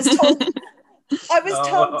 I was told to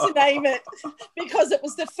name it because it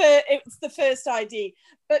was the first idea.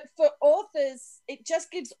 But for authors, it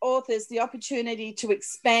just gives authors the opportunity to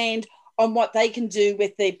expand on what they can do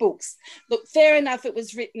with their books. Look, fair enough, it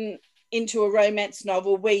was written into a romance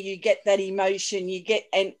novel where you get that emotion,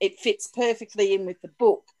 and it fits perfectly in with the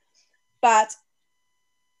book. But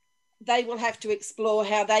they will have to explore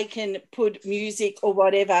how they can put music or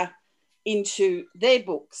whatever into their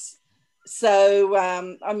books. So,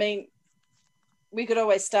 I mean, we could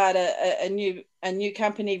always start a new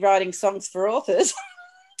company writing songs for authors.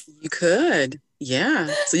 You could,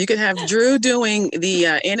 yeah. So you could have Drew doing the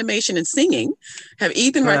animation and singing, have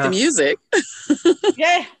Ethan write the music.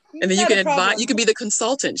 Yeah. And then you can be the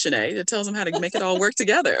consultant, Shanae, that tells them how to make it all work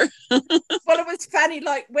together. Well, it was funny,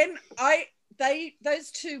 like when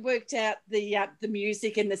those two worked out the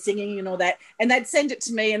music and the singing and all that, and they'd send it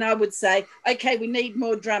to me and I would say, okay, we need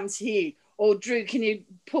more drums here, or Drew, can you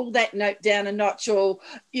pull that note down a notch, or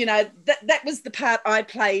that was the part I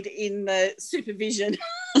played in the supervision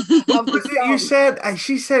of the song.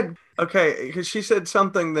 She said okay, because she said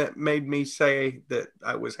something that made me say that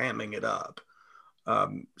I was hamming it up.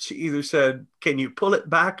 She either said, can you pull it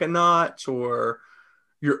back a notch, or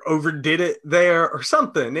you overdid it there, or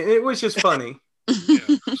something. It was just funny.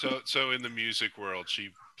 Yeah. So in the music world,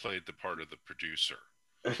 she played the part of the producer.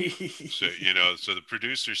 So the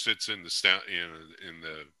producer sits in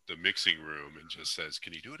the mixing room and just says,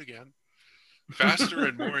 "Can you do it again? Faster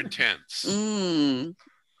and more intense."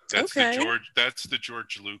 That's the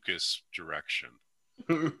George Lucas direction.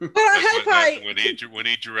 When he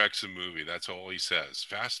directs a movie, that's all he says: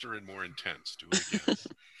 faster and more intense. Do it again.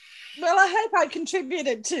 Well, I hope I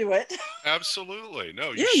contributed to it. Absolutely.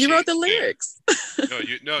 No, you wrote the lyrics.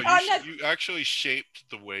 You actually shaped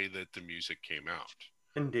the way that the music came out.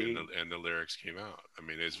 Indeed. And the lyrics came out. I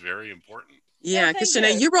mean, it's very important. Yeah, because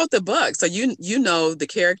Shanae, you wrote the book, so you know the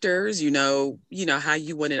characters, you know how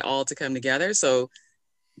you want it all to come together. So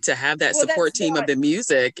to have that support team of the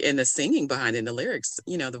music and the singing behind it, and the lyrics,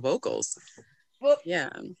 the vocals. Well, yeah,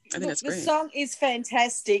 I think that's great. The song is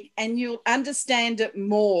fantastic, and you'll understand it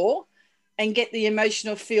more and get the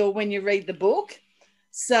emotional feel when you read the book.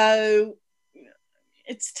 So,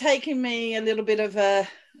 it's taken me a little bit of a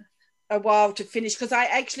while to finish because I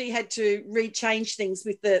actually had to rechange things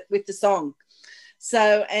with the song.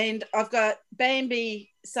 So, and I've got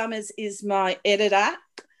Bambi Summers is my editor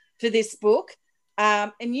for this book.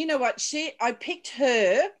 And you know what? I picked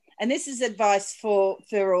her, and this is advice for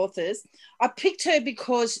authors. I picked her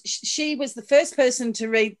because she was the first person to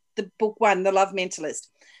read the book one, The Love Mentalist.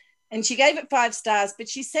 And she gave it 5 stars, but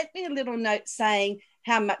she sent me a little note saying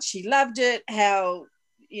how much she loved it, how,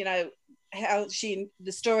 you know, how the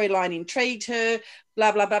storyline intrigued her,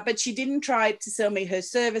 blah, blah, blah. But she didn't try to sell me her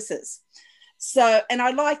services. So, and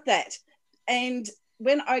I like that. And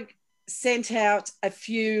when I sent out a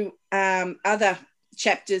few other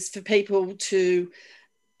chapters for people to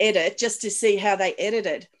edit just to see how they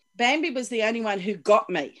edited, Bambi was the only one who got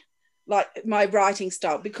me, like my writing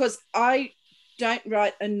style, because I don't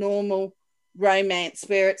write a normal romance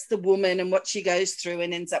where it's the woman and what she goes through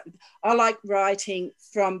and ends up with. I like writing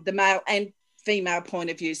from the male and female point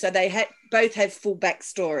of view. So they both have full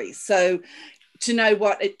backstories. So to know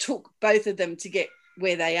what it took both of them to get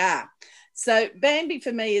where they are. So Bambi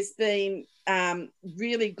for me has been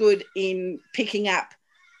really good in picking up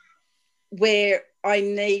where I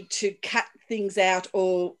need to cut things out,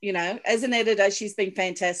 or, you know, as an editor, she's been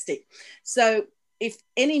fantastic. So if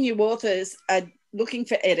any new authors are looking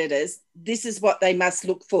for editors, this is what they must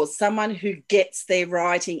look for: someone who gets their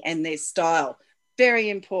writing and their style. Very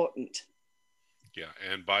important. Yeah,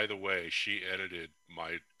 and by the way, she edited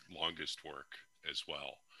my longest work as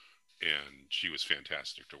well, and she was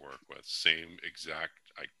fantastic to work with. Same exact,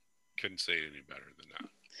 I couldn't say it any better than that.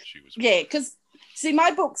 She was because see,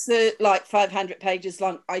 my books are like 500 pages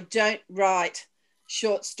long. I don't write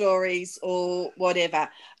short stories or whatever.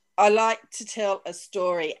 I like to tell a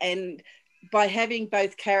story, and by having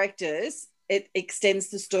both characters, it extends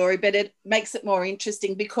the story, but it makes it more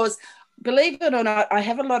interesting because, believe it or not, I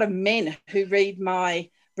have a lot of men who read my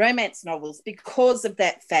romance novels because of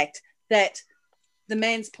that fact that the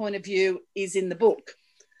man's point of view is in the book.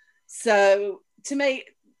 So to me,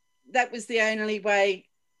 that was the only way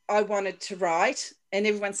I wanted to write. And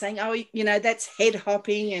everyone's saying, oh, you know, that's head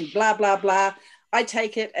hopping and blah, blah, blah. I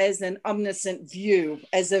take it as an omniscient view,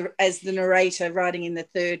 as the narrator writing in the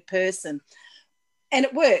third person. And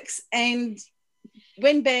it works. And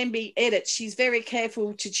when Bambi edits, she's very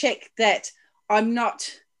careful to check that I'm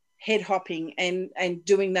not head hopping and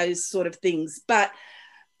doing those sort of things. But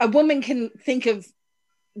a woman can think of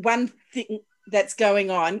one thing that's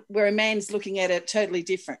going on where a man's looking at it totally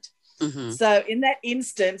different. Mm-hmm. So in that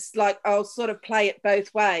instance, like, I'll sort of play it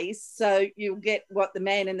both ways. So you'll get what the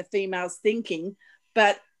man and the female's thinking,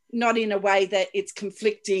 but not in a way that it's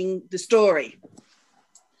conflicting the story.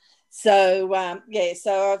 So,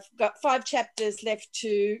 so I've got 5 chapters left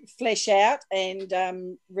to flesh out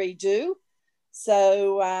and redo.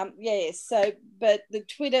 So, but the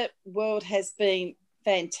Twitter world has been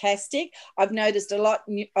fantastic. I've noticed a lot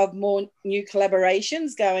of more new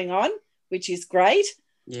collaborations going on, which is great.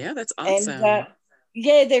 Yeah, that's awesome. And,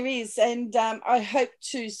 there is. And I hope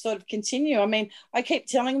to sort of continue. I mean, I keep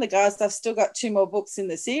telling the guys I've still got 2 more books in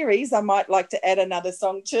the series. I might like to add another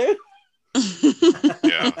song too.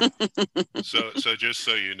 Yeah. So just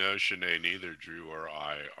so you know, Shanae, neither Drew or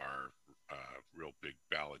I are real big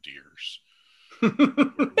balladeers.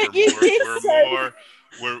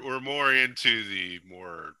 We're more into the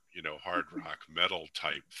more, you know, hard rock metal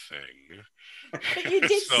type thing. But you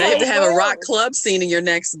did so, they have to have a rock club scene in your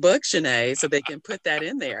next book, Shanae, so they can put that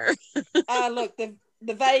in there. Look, the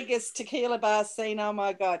Vegas tequila bar scene, oh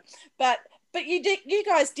my God. But you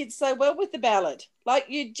guys did so well with the ballad. Like,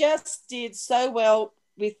 you just did so well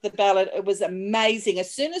with the ballad. It was amazing.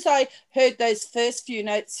 As soon as I heard those first few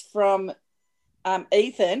notes from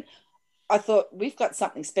Ethan, I thought, we've got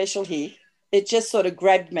something special here. It just sort of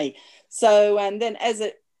grabbed me. So, and then as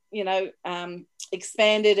it, you know,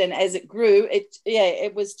 expanded and as it grew,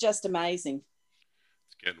 it was just amazing.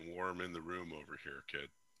 It's getting warm in the room over here, kid.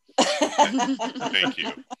 Thank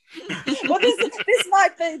you. Well, this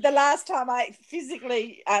might be the last time I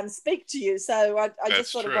physically speak to you, so I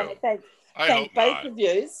just sort of want to thank both of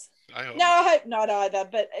you. I hope not either.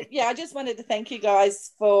 But yeah, I just wanted to thank you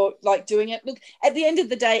guys for like doing it. Look, at the end of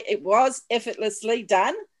the day, it was effortlessly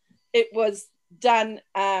done. It was done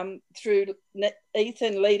through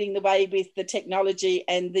Ethan leading the way with the technology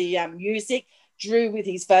and the music. Drew with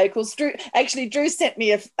his vocals. Drew sent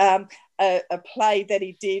me a play that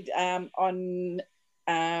he did on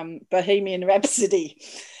Bohemian Rhapsody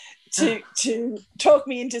to talk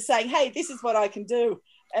me into saying, hey, this is what I can do.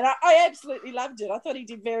 And I absolutely loved it. I thought he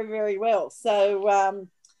did very, very well. So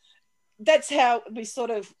that's how we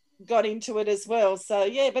sort of got into it as well. So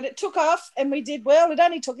yeah, but it took off and we did well. It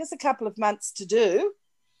only took us a couple of months to do.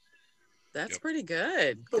 That's pretty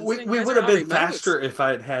good. But we would have been faster if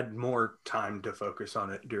I had had more time to focus on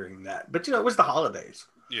it during that. But it was the holidays.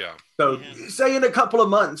 Yeah. So saying a couple of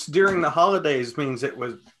months during the holidays means it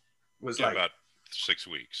was like about 6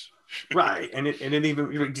 weeks. Right. And it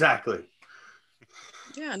even exactly.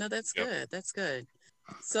 Yeah, no, that's good. That's good.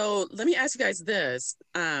 So let me ask you guys this.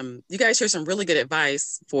 You guys share some really good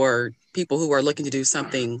advice for people who are looking to do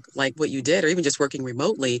something like what you did, or even just working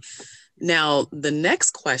remotely. Now, the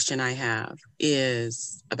next question I have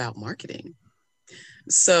is about marketing.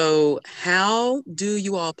 So how do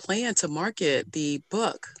you all plan to market the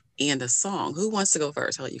book and the song? Who wants to go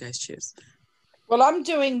first? I'll let you guys choose. Well, I'm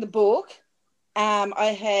doing the book.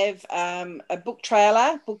 I have a book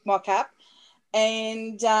trailer, book mock-up,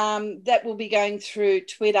 and that will be going through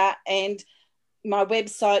Twitter and my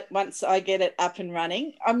website once I get it up and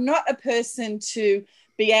running. I'm not a person to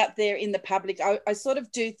be out there in the public. I sort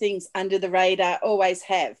of do things under the radar, always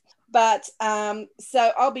have. But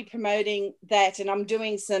so I'll be promoting that, and I'm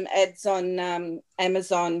doing some ads on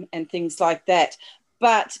Amazon and things like that.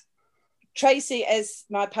 But Tracy, as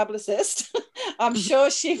my publicist, I'm sure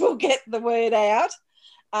she will get the word out.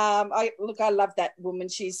 I love that woman.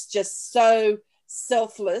 She's just so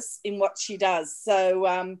selfless in what she does.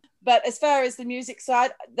 So, but as far as the music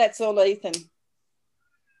side, that's all Ethan.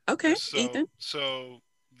 Okay, Ethan. So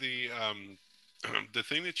the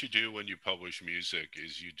thing that you do when you publish music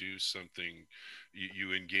is you do something.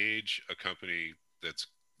 You engage a company that's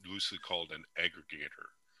loosely called an aggregator.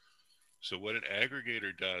 So what an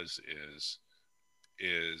aggregator does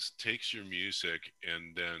is takes your music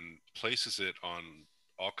and then places it on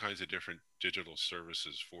all kinds of different digital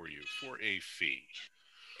services for you for a fee.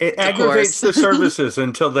 It aggravates the services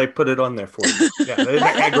until they put it on there for you. Yeah, it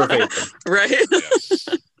aggravates them. Right. Yes.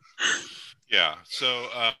 Yeah. So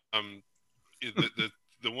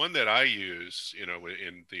the one that I use,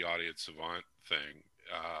 in the Audience Savant thing,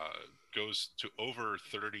 goes to over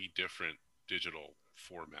 30 different digital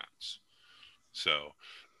formats. So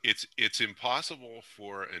it's impossible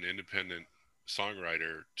for an independent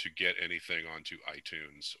songwriter to get anything onto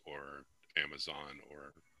iTunes or Amazon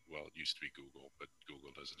or, well, it used to be Google, but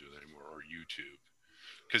Google doesn't do that anymore, or YouTube,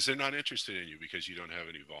 because they're not interested in you because you don't have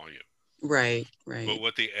any volume. Right. But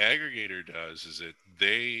what the aggregator does is that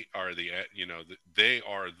they are the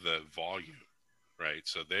volume, right?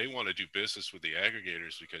 So they want to do business with the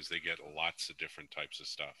aggregators because they get lots of different types of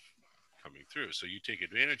stuff coming through. So you take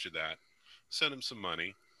advantage of that, send them some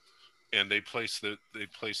money, and they place the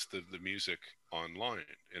music online.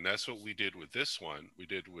 And that's what we did with this one. We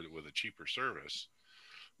did with a cheaper service,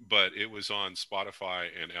 but it was on Spotify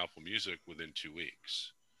and Apple Music within 2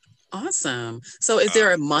 weeks. Awesome. So is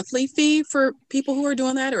there a monthly fee for people who are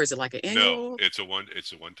doing that, or is it like an annual? No, it's a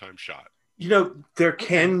one-time shot. There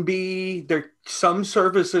can be some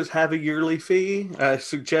services have a yearly fee. I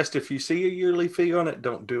suggest if you see a yearly fee on it,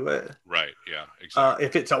 don't do it. Right. Yeah, exactly.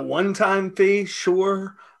 If it's a one-time fee,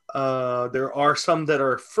 sure. There are some that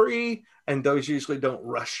are free, and those usually don't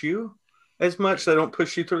rush you as much. They don't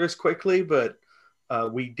push you through as quickly, but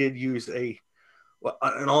we did use an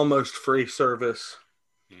almost free service.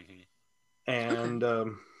 Mm-hmm. And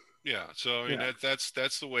so I mean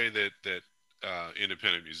that's the way that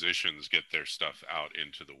independent musicians get their stuff out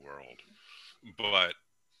into the world. But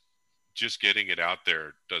just getting it out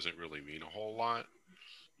there doesn't really mean a whole lot.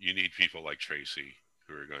 You need people like Tracy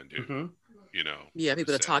who are going to,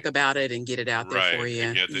 people to talk about it and get it out there for you.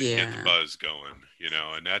 And get the buzz going,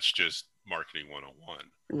 and that's just marketing 101.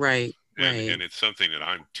 Right. And it's something that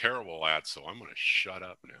I'm terrible at, so I'm going to shut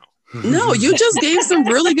up now. No, you just gave some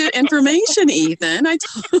really good information, Ethan. I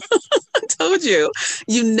told you,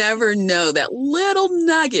 you never know. That little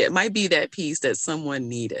nugget might be that piece that someone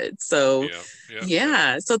needed. So,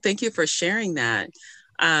 so thank you for sharing that.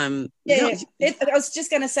 I was just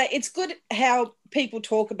going to say, it's good how people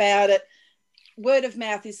talk about it. Word of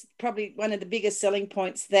mouth is probably one of the biggest selling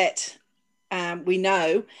points that we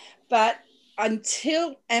know. But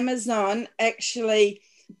until Amazon actually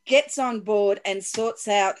gets on board and sorts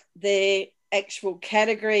out their actual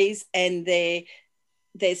categories and their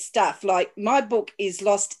stuff, like my book is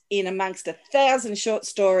lost in amongst 1,000 short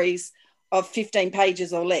stories of 15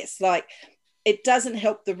 pages or less. Like, it doesn't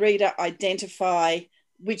help the reader identify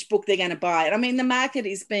which book they're going to buy. And I mean, the market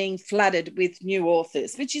is being flooded with new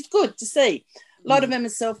authors, which is good to see. A lot of them are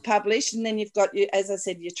self-published, and then you've got, as I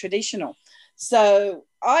said, your traditional. So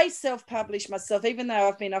I self-publish myself, even though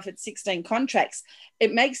I've been offered 16 contracts.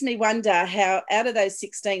 It makes me wonder how out of those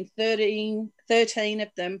 16, 13 of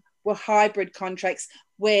them were hybrid contracts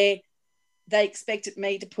where they expected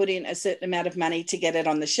me to put in a certain amount of money to get it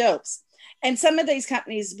on the shelves. And some of these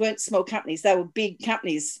companies weren't small companies, they were big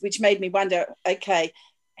companies, which made me wonder, okay,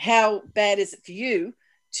 how bad is it for you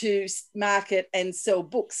to market and sell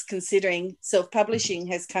books, considering self-publishing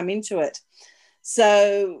has come into it?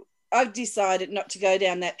 So I've decided not to go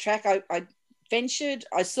down that track. I ventured,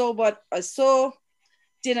 I saw what I saw,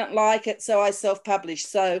 didn't like it, so I self-published.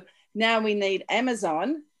 So now we need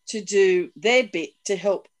Amazon to do their bit to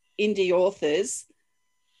help indie authors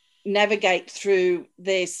navigate through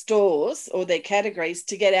their stores or their categories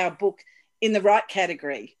to get our book in the right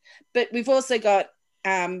category. But we've also got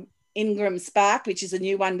Ingram Spark, which is a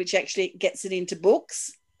new one which actually gets it into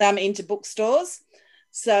books, into bookstores.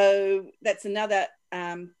 So that's another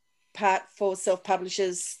part for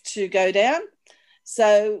self-publishers to go down.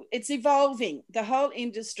 So it's evolving. The whole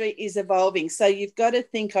industry is evolving. So you've got to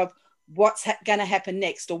think of what's going to happen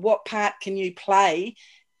next, or what part can you play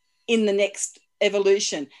in the next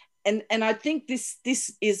evolution. And I think this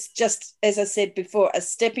is just, as I said before, a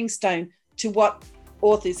stepping stone to what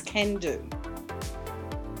authors can do.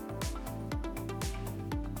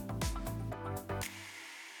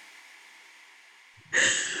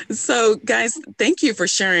 So guys, thank you for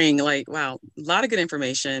sharing. Like, wow, a lot of good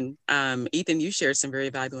information. Ethan, you shared some very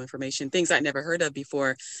valuable information, things I'd never heard of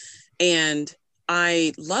before. And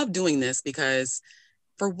I love doing this because,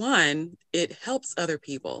 for one, it helps other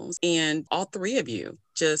people. And all three of you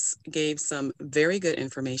just gave some very good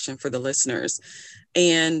information for the listeners.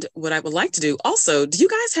 And what I would like to do also, do you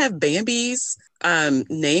guys have Bambi's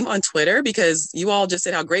name on Twitter? Because you all just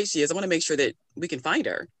said how great she is. I want to make sure that we can find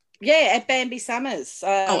her. Yeah, at Bambi Summers.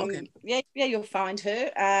 Okay. Yeah, you'll find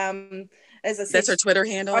her. As I said, that's her Twitter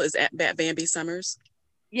handle, is at Bambi Summers.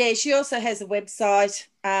 Yeah, she also has a website,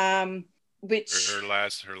 which her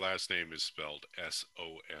last name is spelled Sommers.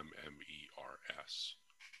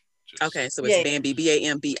 Okay, so it's Bambi,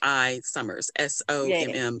 Bambi Summers,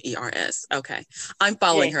 Sommers. Okay, I'm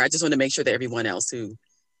following her. I just want to make sure that everyone else who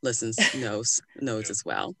listens knows as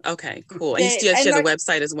well. Okay, cool. And she has a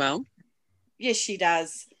website as well? Yes, she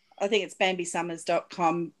does. I think it's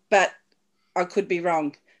bambisummers.com, but I could be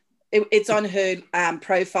wrong. It's on her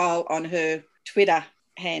profile on her Twitter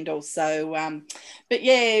handle. So, but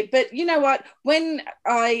you know what? When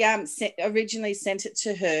I originally sent it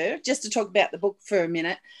to her, just to talk about the book for a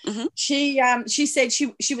minute, mm-hmm. she said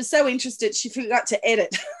she was so interested she forgot to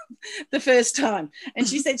edit the first time, and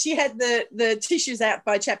she said she had the tissues out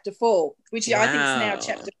by chapter 4, which I think is now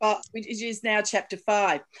chapter 5, which is now chapter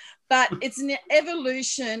 5. But it's an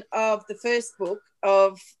evolution of the first book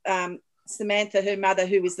of Samantha, her mother,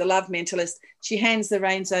 who is the love mentalist. She hands the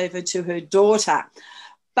reins over to her daughter,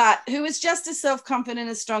 but who is just as self-confident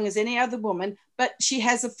and strong as any other woman, but she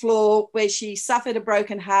has a flaw where she suffered a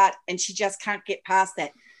broken heart and she just can't get past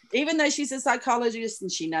that. Even though she's a psychologist and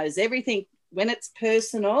she knows everything, when it's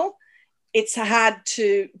personal, it's hard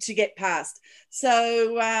to get past.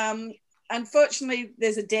 So unfortunately,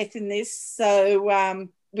 there's a death in this, so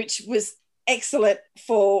which was excellent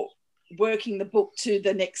for working the book to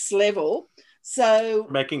the next level. So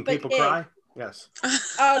making people cry. Yes.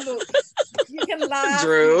 Oh, look, you can laugh.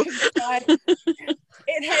 Drew. You can cry.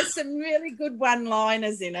 It has some really good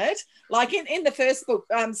one-liners in it. Like in the first book,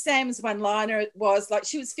 Sam's one-liner was like,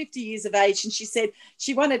 she was 50 years of age and she said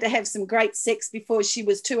she wanted to have some great sex before she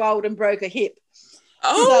was too old and broke a hip.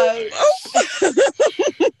 Oh.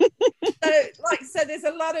 So there's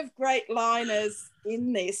a lot of great liners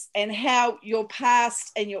in this, and how your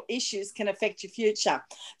past and your issues can affect your future.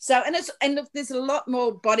 So, and look, there's a lot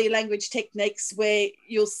more body language techniques where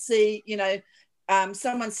you'll see,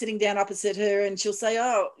 someone sitting down opposite her and she'll say,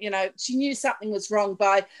 oh, she knew something was wrong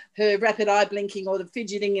by her rapid eye blinking or the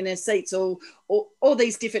fidgeting in her seats, or all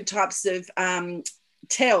these different types of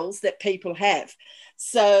tells that people have.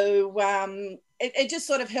 So it just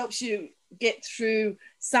sort of helps you get through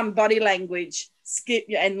some body language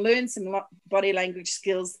and learn some body language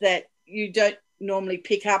skills that you don't normally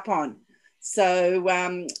pick up on. So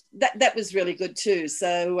that was really good too.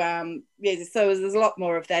 So so there's a lot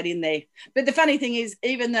more of that in there. But the funny thing is,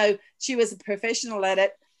 even though she was a professional at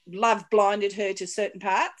it, love blinded her to certain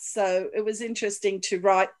parts. So it was interesting to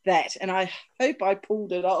write that, and I hope I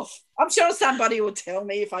pulled it off. I'm sure somebody will tell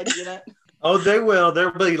me if I didn't. Oh, they will.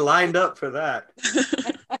 They'll be lined up for that.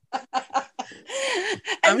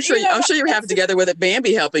 I'm sure you have together with it,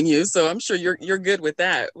 Bambi helping you, so I'm sure you're good with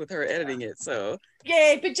that, with her editing it. So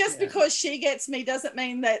yeah, but just because she gets me doesn't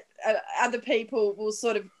mean that other people will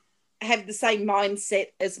sort of have the same mindset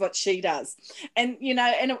as what she does. And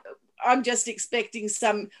and I'm just expecting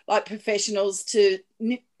some like professionals to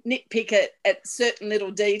nitpick at certain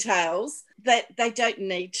little details that they don't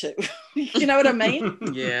need to. You know what I mean?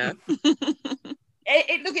 Yeah. Look,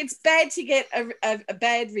 it's bad to get a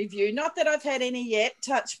bad review. Not that I've had any yet,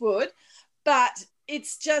 touch wood, but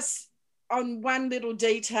it's just on one little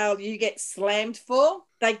detail you get slammed for.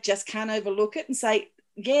 They just can't overlook it and say,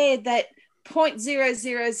 yeah, that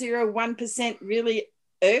 0.0001% really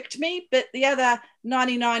irked me, but the other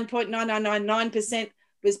 99.9999%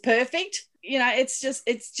 was perfect. You know, it's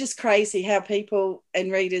just crazy how people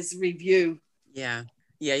and readers review. Yeah.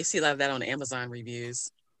 You see a lot of that on Amazon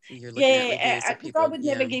reviews. You're looking at reviews of people. I would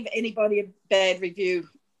never give anybody a bad review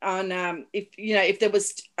on if there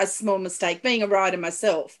was a small mistake. Being a writer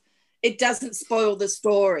myself, it doesn't spoil the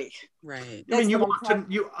story. Right. I mean,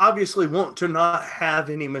 you obviously want to not have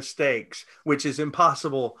any mistakes, which is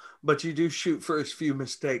impossible, but you do shoot for as few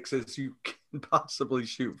mistakes as you can possibly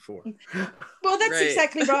shoot for. Well, that's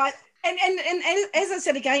exactly right. And as I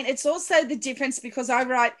said again, it's also the difference because I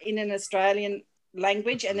write in an Australian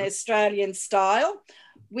language and Australian style,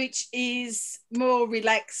 which is more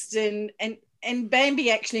relaxed. And Bambi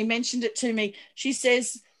actually mentioned it to me. She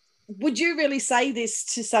says, would you really say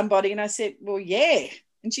this to somebody? And I said, well, yeah.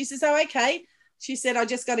 And she says, oh, okay. She said, I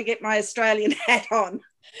just got to get my Australian hat on.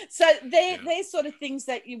 So they're sort of things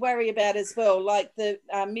that you worry about as well, like the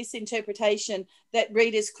misinterpretation that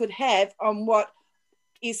readers could have on what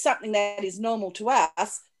is something that is normal to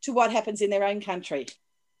us to what happens in their own country.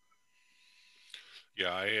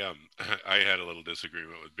 Yeah, I had a little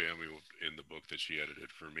disagreement with Bambi in the book that she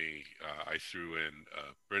edited for me. I threw in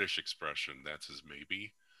a British expression, that's as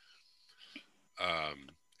maybe.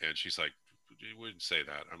 And she's like, you wouldn't say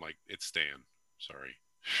that. I'm like, it's Stan. Sorry.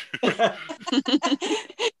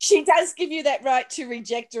 She does give you that right to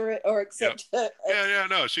reject or accept her. Yeah,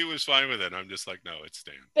 no, she was fine with it. I'm just like, no, it's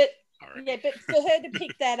Stan. But but for her to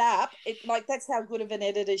pick that up, that's how good of an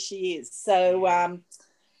editor she is. So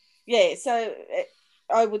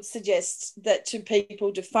I would suggest that to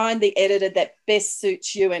people to find the editor that best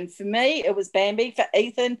suits you. And for me, it was Bambi. For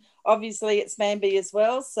Ethan, obviously it's Bambi as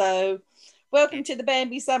well. So welcome to the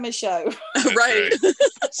Bambi Summer Show. Right.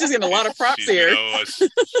 She's getting a lot of props here. She's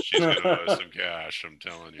going to owe us some cash, I'm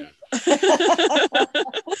telling you.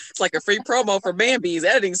 It's like a free promo for Bambi's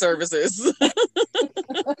editing services.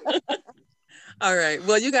 All right.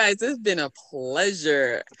 Well, you guys, it's been a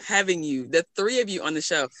pleasure having you, the three of you on the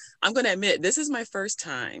show. I'm going to admit, this is my first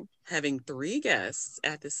time having three guests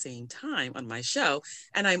at the same time on my show.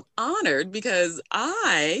 And I'm honored because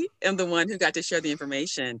I am the one who got to share the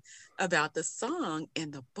information about the song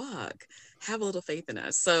and the book. Have a little faith in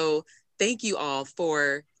us. So thank you all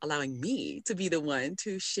for allowing me to be the one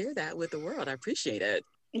to share that with the world. I appreciate it.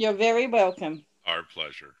 You're very welcome. Our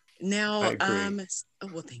pleasure. Now,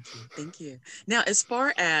 thank you. Now, as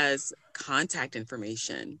far as contact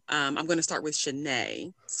information, I'm going to start with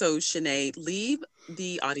Shanae. So Shanae, leave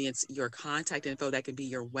the audience your contact info. That could be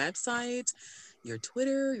your website, your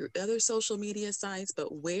Twitter, your other social media sites,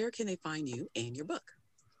 but where can they find you and your book?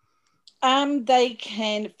 They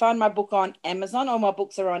can find my book on Amazon. All my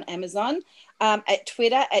books are on Amazon. At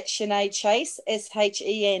Twitter at Shanae Chase,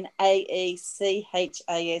 ShenaeChase,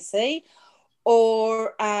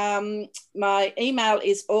 or my email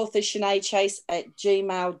is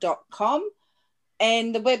authorshanaechase@gmail.com.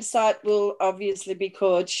 And the website will obviously be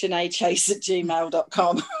called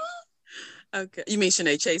ShenaeChase@gmail.com. Okay. You mean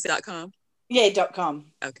ShenaeChase.com? Yeah,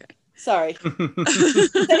 .com. Okay. Sorry.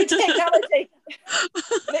 Technology.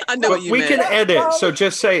 I know what you meant. We can edit, so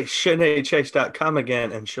just say ShenaeChase.com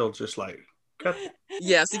again, and she'll just like cut.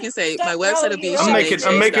 Yes, you can say my website will be. I'm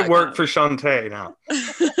making work for Shantae now.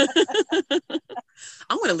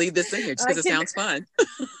 I'm going to leave this in here just because it sounds fun.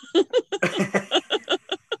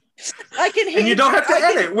 I can hear. And you don't have to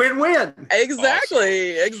edit. Win-win.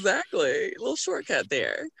 Exactly. A little shortcut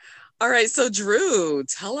there. All right. So Drew,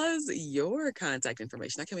 tell us your contact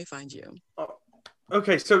information. How can we find you?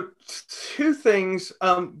 Okay, so two things.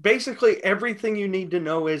 Basically, everything you need to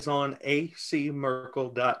know is on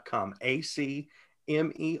acmerkel.com.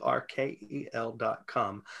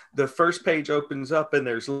 ACMERKEL.com. The first page opens up and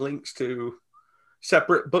there's links to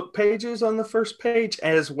separate book pages on the first page,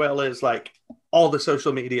 as well as like all the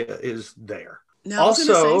social media is there. Now,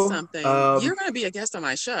 also, I was going to say something. You're going to be a guest on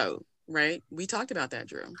my show, right? We talked about that,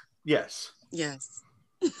 Drew. Yes.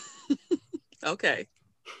 Okay.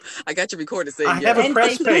 I got you recorded. I have a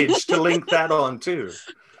press page to link that on too.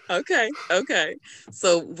 Okay.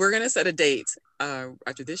 So we're going to set a date.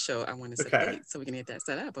 After this show, I want to set a date so we can get that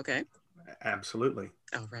set up. Okay. Absolutely.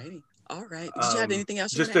 All right. Did you have anything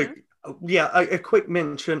else? Just a quick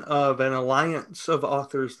mention of an alliance of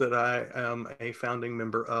authors that I am a founding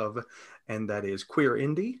member of, and that is Queer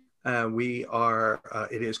Indie. We are,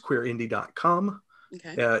 it is queerindie.com.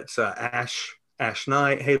 Okay. It's Ash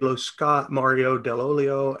Knight, Halo Scott, Mario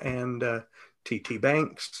Delolio, and TT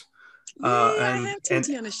Banks. I have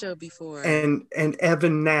TT on the show before. And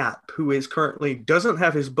Evan Knapp, who is currently doesn't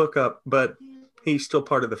have his book up, but he's still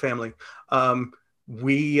part of the family.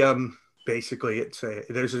 We basically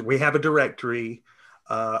we have a directory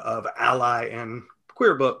of ally and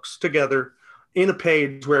queer books together in a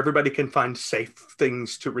page where everybody can find safe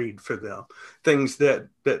things to read for them, things that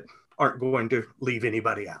aren't going to leave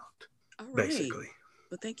anybody out. All right. Basically.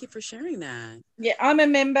 Well, thank you for sharing that. Yeah, I'm a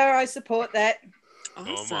member. I support that.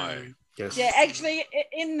 Awesome. Oh my. Yes. Yeah, actually,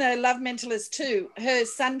 in the Love Mentalist too, her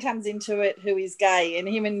son comes into it who is gay, and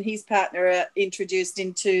him and his partner are introduced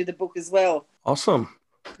into the book as well. Awesome.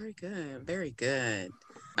 Very good. Very good.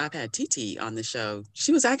 I've had TT on the show.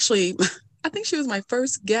 She was actually, I think she was my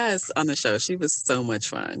first guest on the show. She was so much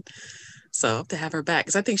fun. So I hope to have her back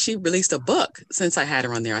because I think she released a book since I had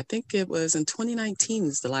her on there. I think it was in 2019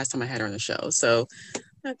 is the last time I had her on the show. So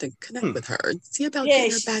I have to connect with her and see about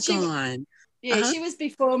getting her back on. Yeah, she was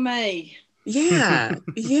before me. Yeah,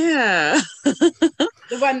 yeah.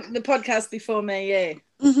 The podcast before me, yeah.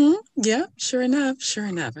 Mm-hmm. Yeah, sure enough.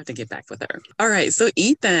 I have to get back with her. All right, so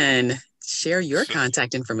Ethan, share your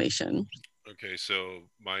contact information. Okay, so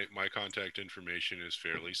my contact information is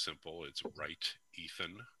fairly simple. It's Write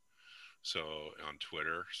Ethan. So on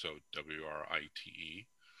Twitter, so WRITE,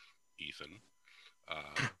 Ethan.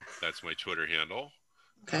 That's my Twitter handle.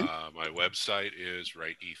 Okay. My website is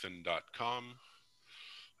writeethan.com.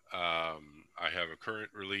 I have a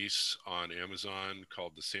current release on Amazon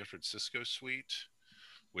called the San Francisco Suite,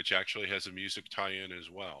 which actually has a music tie-in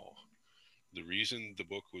as well. The reason the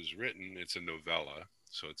book was written, it's a novella,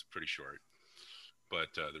 so it's pretty short.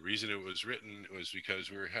 But the reason it was written was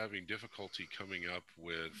because we were having difficulty coming up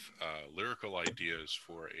with lyrical ideas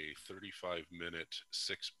for a 35-minute,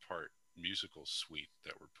 6-part musical suite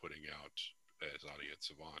that we're putting out as Audience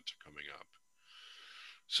Savant coming up.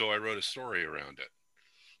 So I wrote a story around it.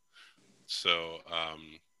 So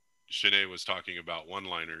Shanae was talking about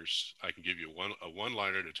one-liners. I can give you a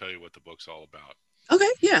one-liner to tell you what the book's all about.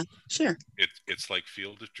 Okay, yeah, sure. It's like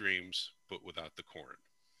Field of Dreams, but without the corn.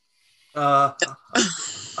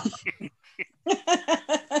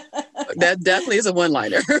 That definitely is a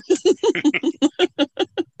one-liner.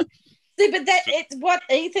 See, but it's what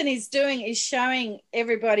Ethan is doing is showing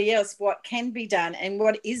everybody else what can be done and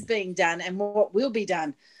what is being done and what will be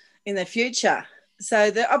done in the future.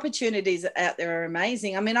 So the opportunities out there are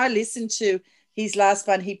amazing. I mean, I listened to his last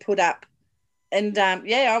one he put up, and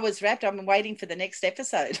I was wrapped. I'm waiting for the next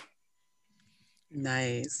episode.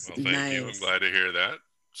 Nice. Well, thank you. I'm glad to hear that.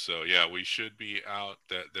 So yeah, we should be out.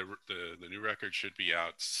 That the new record should be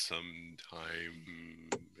out sometime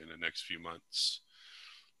in the next few months.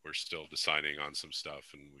 We're still deciding on some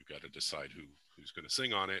stuff, and we've got to decide who's going to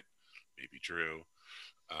sing on it. Maybe Drew.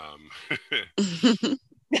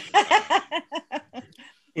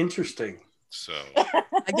 Interesting. So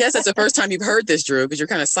I guess that's the first time you've heard this, Drew, because you're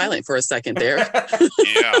kind of silent for a second there.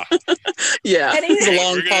 Yeah. Yeah. It's a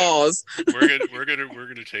long pause. We're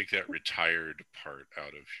gonna take that retired part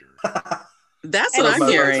out of your. That's what I'm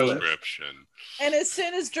hearing. Description. And as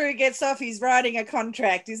soon as Drew gets off, he's writing a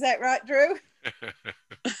contract. Is that right, Drew?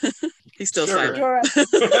 He's still silent.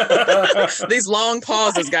 These long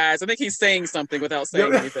pauses, guys. I think he's saying something without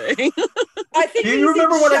saying anything. I think you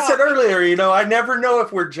remember what I said earlier? I never know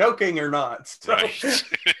if we're joking or not. So. Right.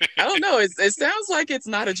 I don't know. It sounds like it's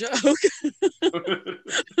not a joke.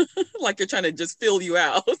 Like you're trying to just fill you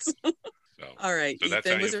out. All right. So that's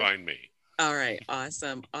how you find me. All right.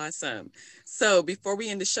 Awesome. So before we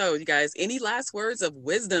end the show, you guys, any last words of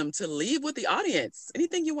wisdom to leave with the audience?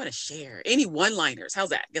 Anything you want to share? Any one-liners? How's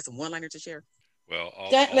that? Get some one-liners to share? Well,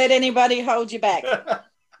 don't let anybody hold you back.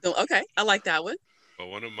 Okay. I like that one. Well,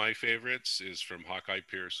 one of my favorites is from Hawkeye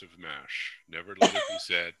Pierce of MASH. Never let it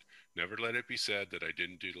be said that I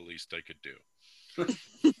didn't do the least I could do.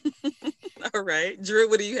 All right. Drew,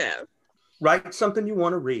 what do you have? Write something you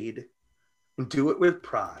want to read and do it with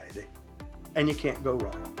pride, and you can't go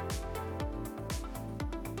wrong.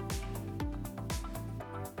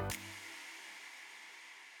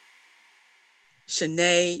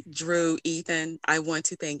 Shanae, Drew, Ethan, I want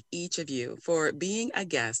to thank each of you for being a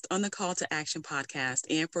guest on the Call to Action podcast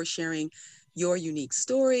and for sharing your unique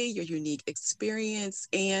story, your unique experience,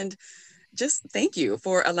 and just thank you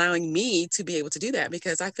for allowing me to be able to do that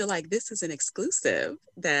because I feel like this is an exclusive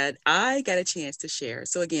that I got a chance to share.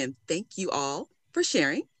 So again, thank you all for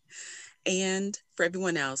sharing. And for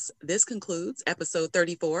everyone else, this concludes episode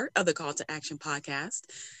 34 of the Call to Action podcast.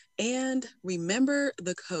 And remember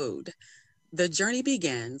the code. The journey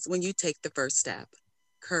begins when you take the first step.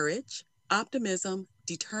 Courage, optimism,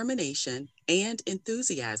 determination, and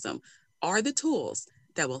enthusiasm are the tools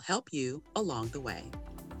that will help you along the way.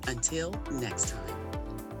 Until next time.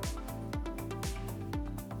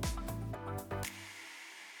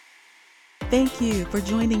 Thank you for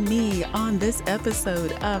joining me on this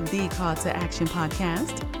episode of the Call to Action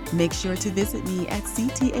podcast. Make sure to visit me at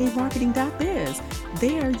ctamarketing.biz.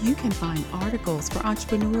 There you can find articles for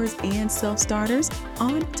entrepreneurs and self-starters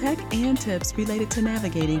on tech and tips related to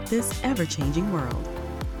navigating this ever-changing world.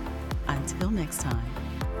 Until next time.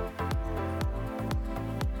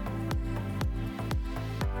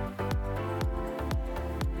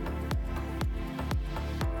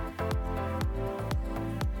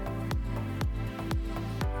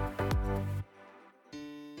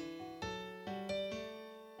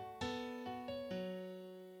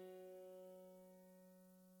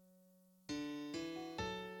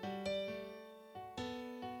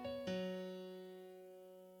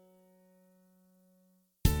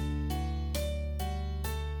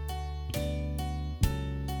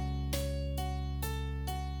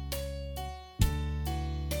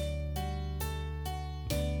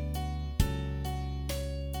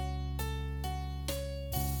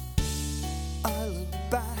 I look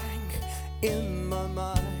back in my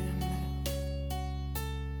mind,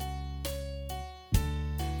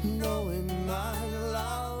 knowing my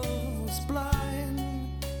love was blind,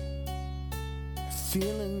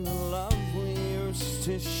 feeling the love we used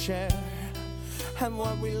to share, and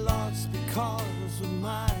what we lost because of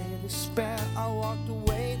my despair. I walked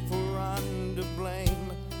away for under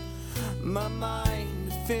blame, my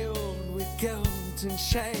mind filled with guilt and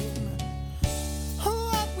shame.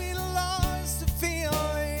 What we lost, the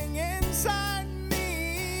feeling inside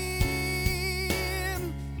me.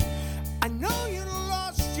 I know you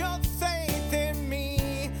lost your faith in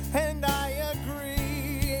me, and I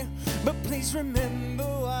agree. But please remember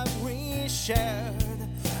what we shared.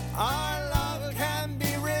 Our love can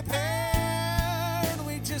be repaired.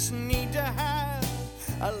 We just need to have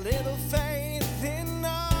a little faith in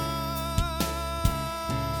us.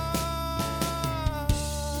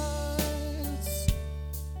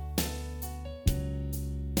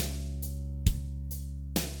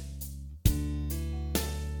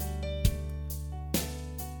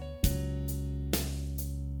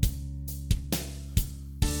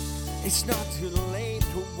 It's not too late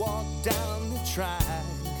to walk down the track.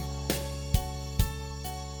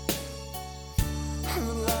 The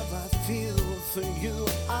love I feel for you,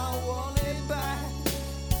 I want it back.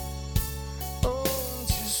 Oh,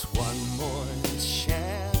 just one more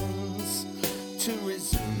chance to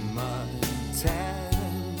resume my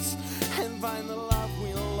dance and find the love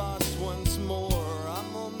we lost once more.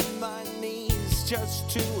 I'm on my knees just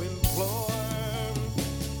to implore.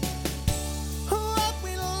 What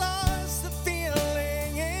we lost, the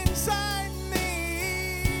feeling inside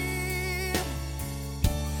me.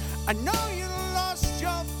 I know you lost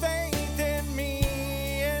your faith in me,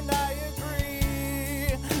 and I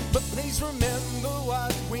agree. But please remember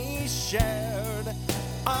what we shared.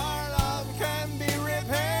 Our love can be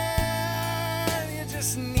repaired. You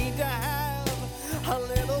just need to have a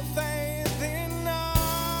little faith in us.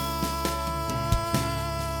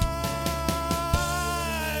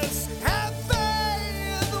 Have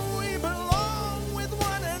faith, we belong with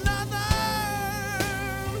one another.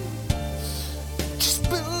 Just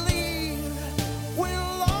believe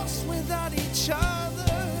we're lost without each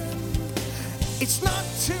other. It's not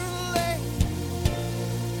too late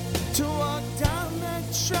to walk down that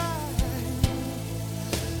track.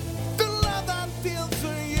 The love I feel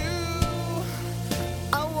for you,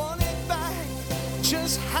 I want it back.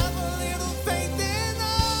 Just have a little faith in us.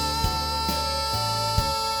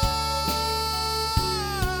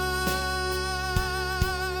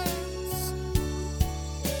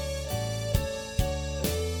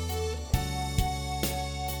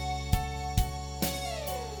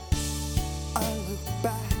 I look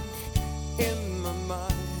back in my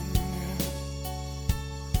mind,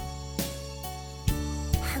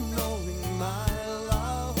 knowing my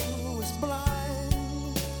love was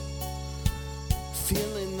blind,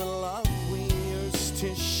 feeling the love we used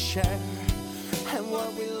to share, and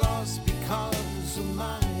what we lost because of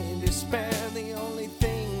my despair. The only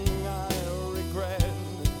thing I regret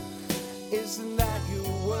is that you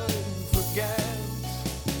would forget.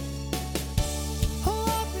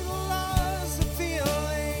 What we lost, the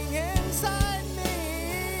feeling inside me.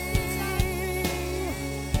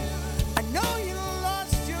 I know you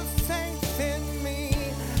lost your faith in me,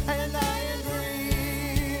 and I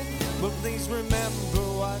agree. But please remember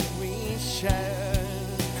what we shared.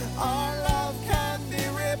 Our love can be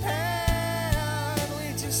repaired.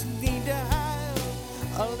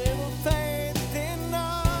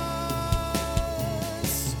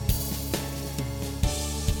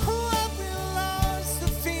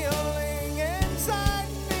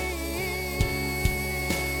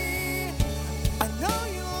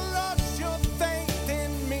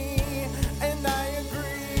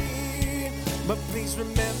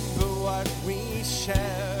 remember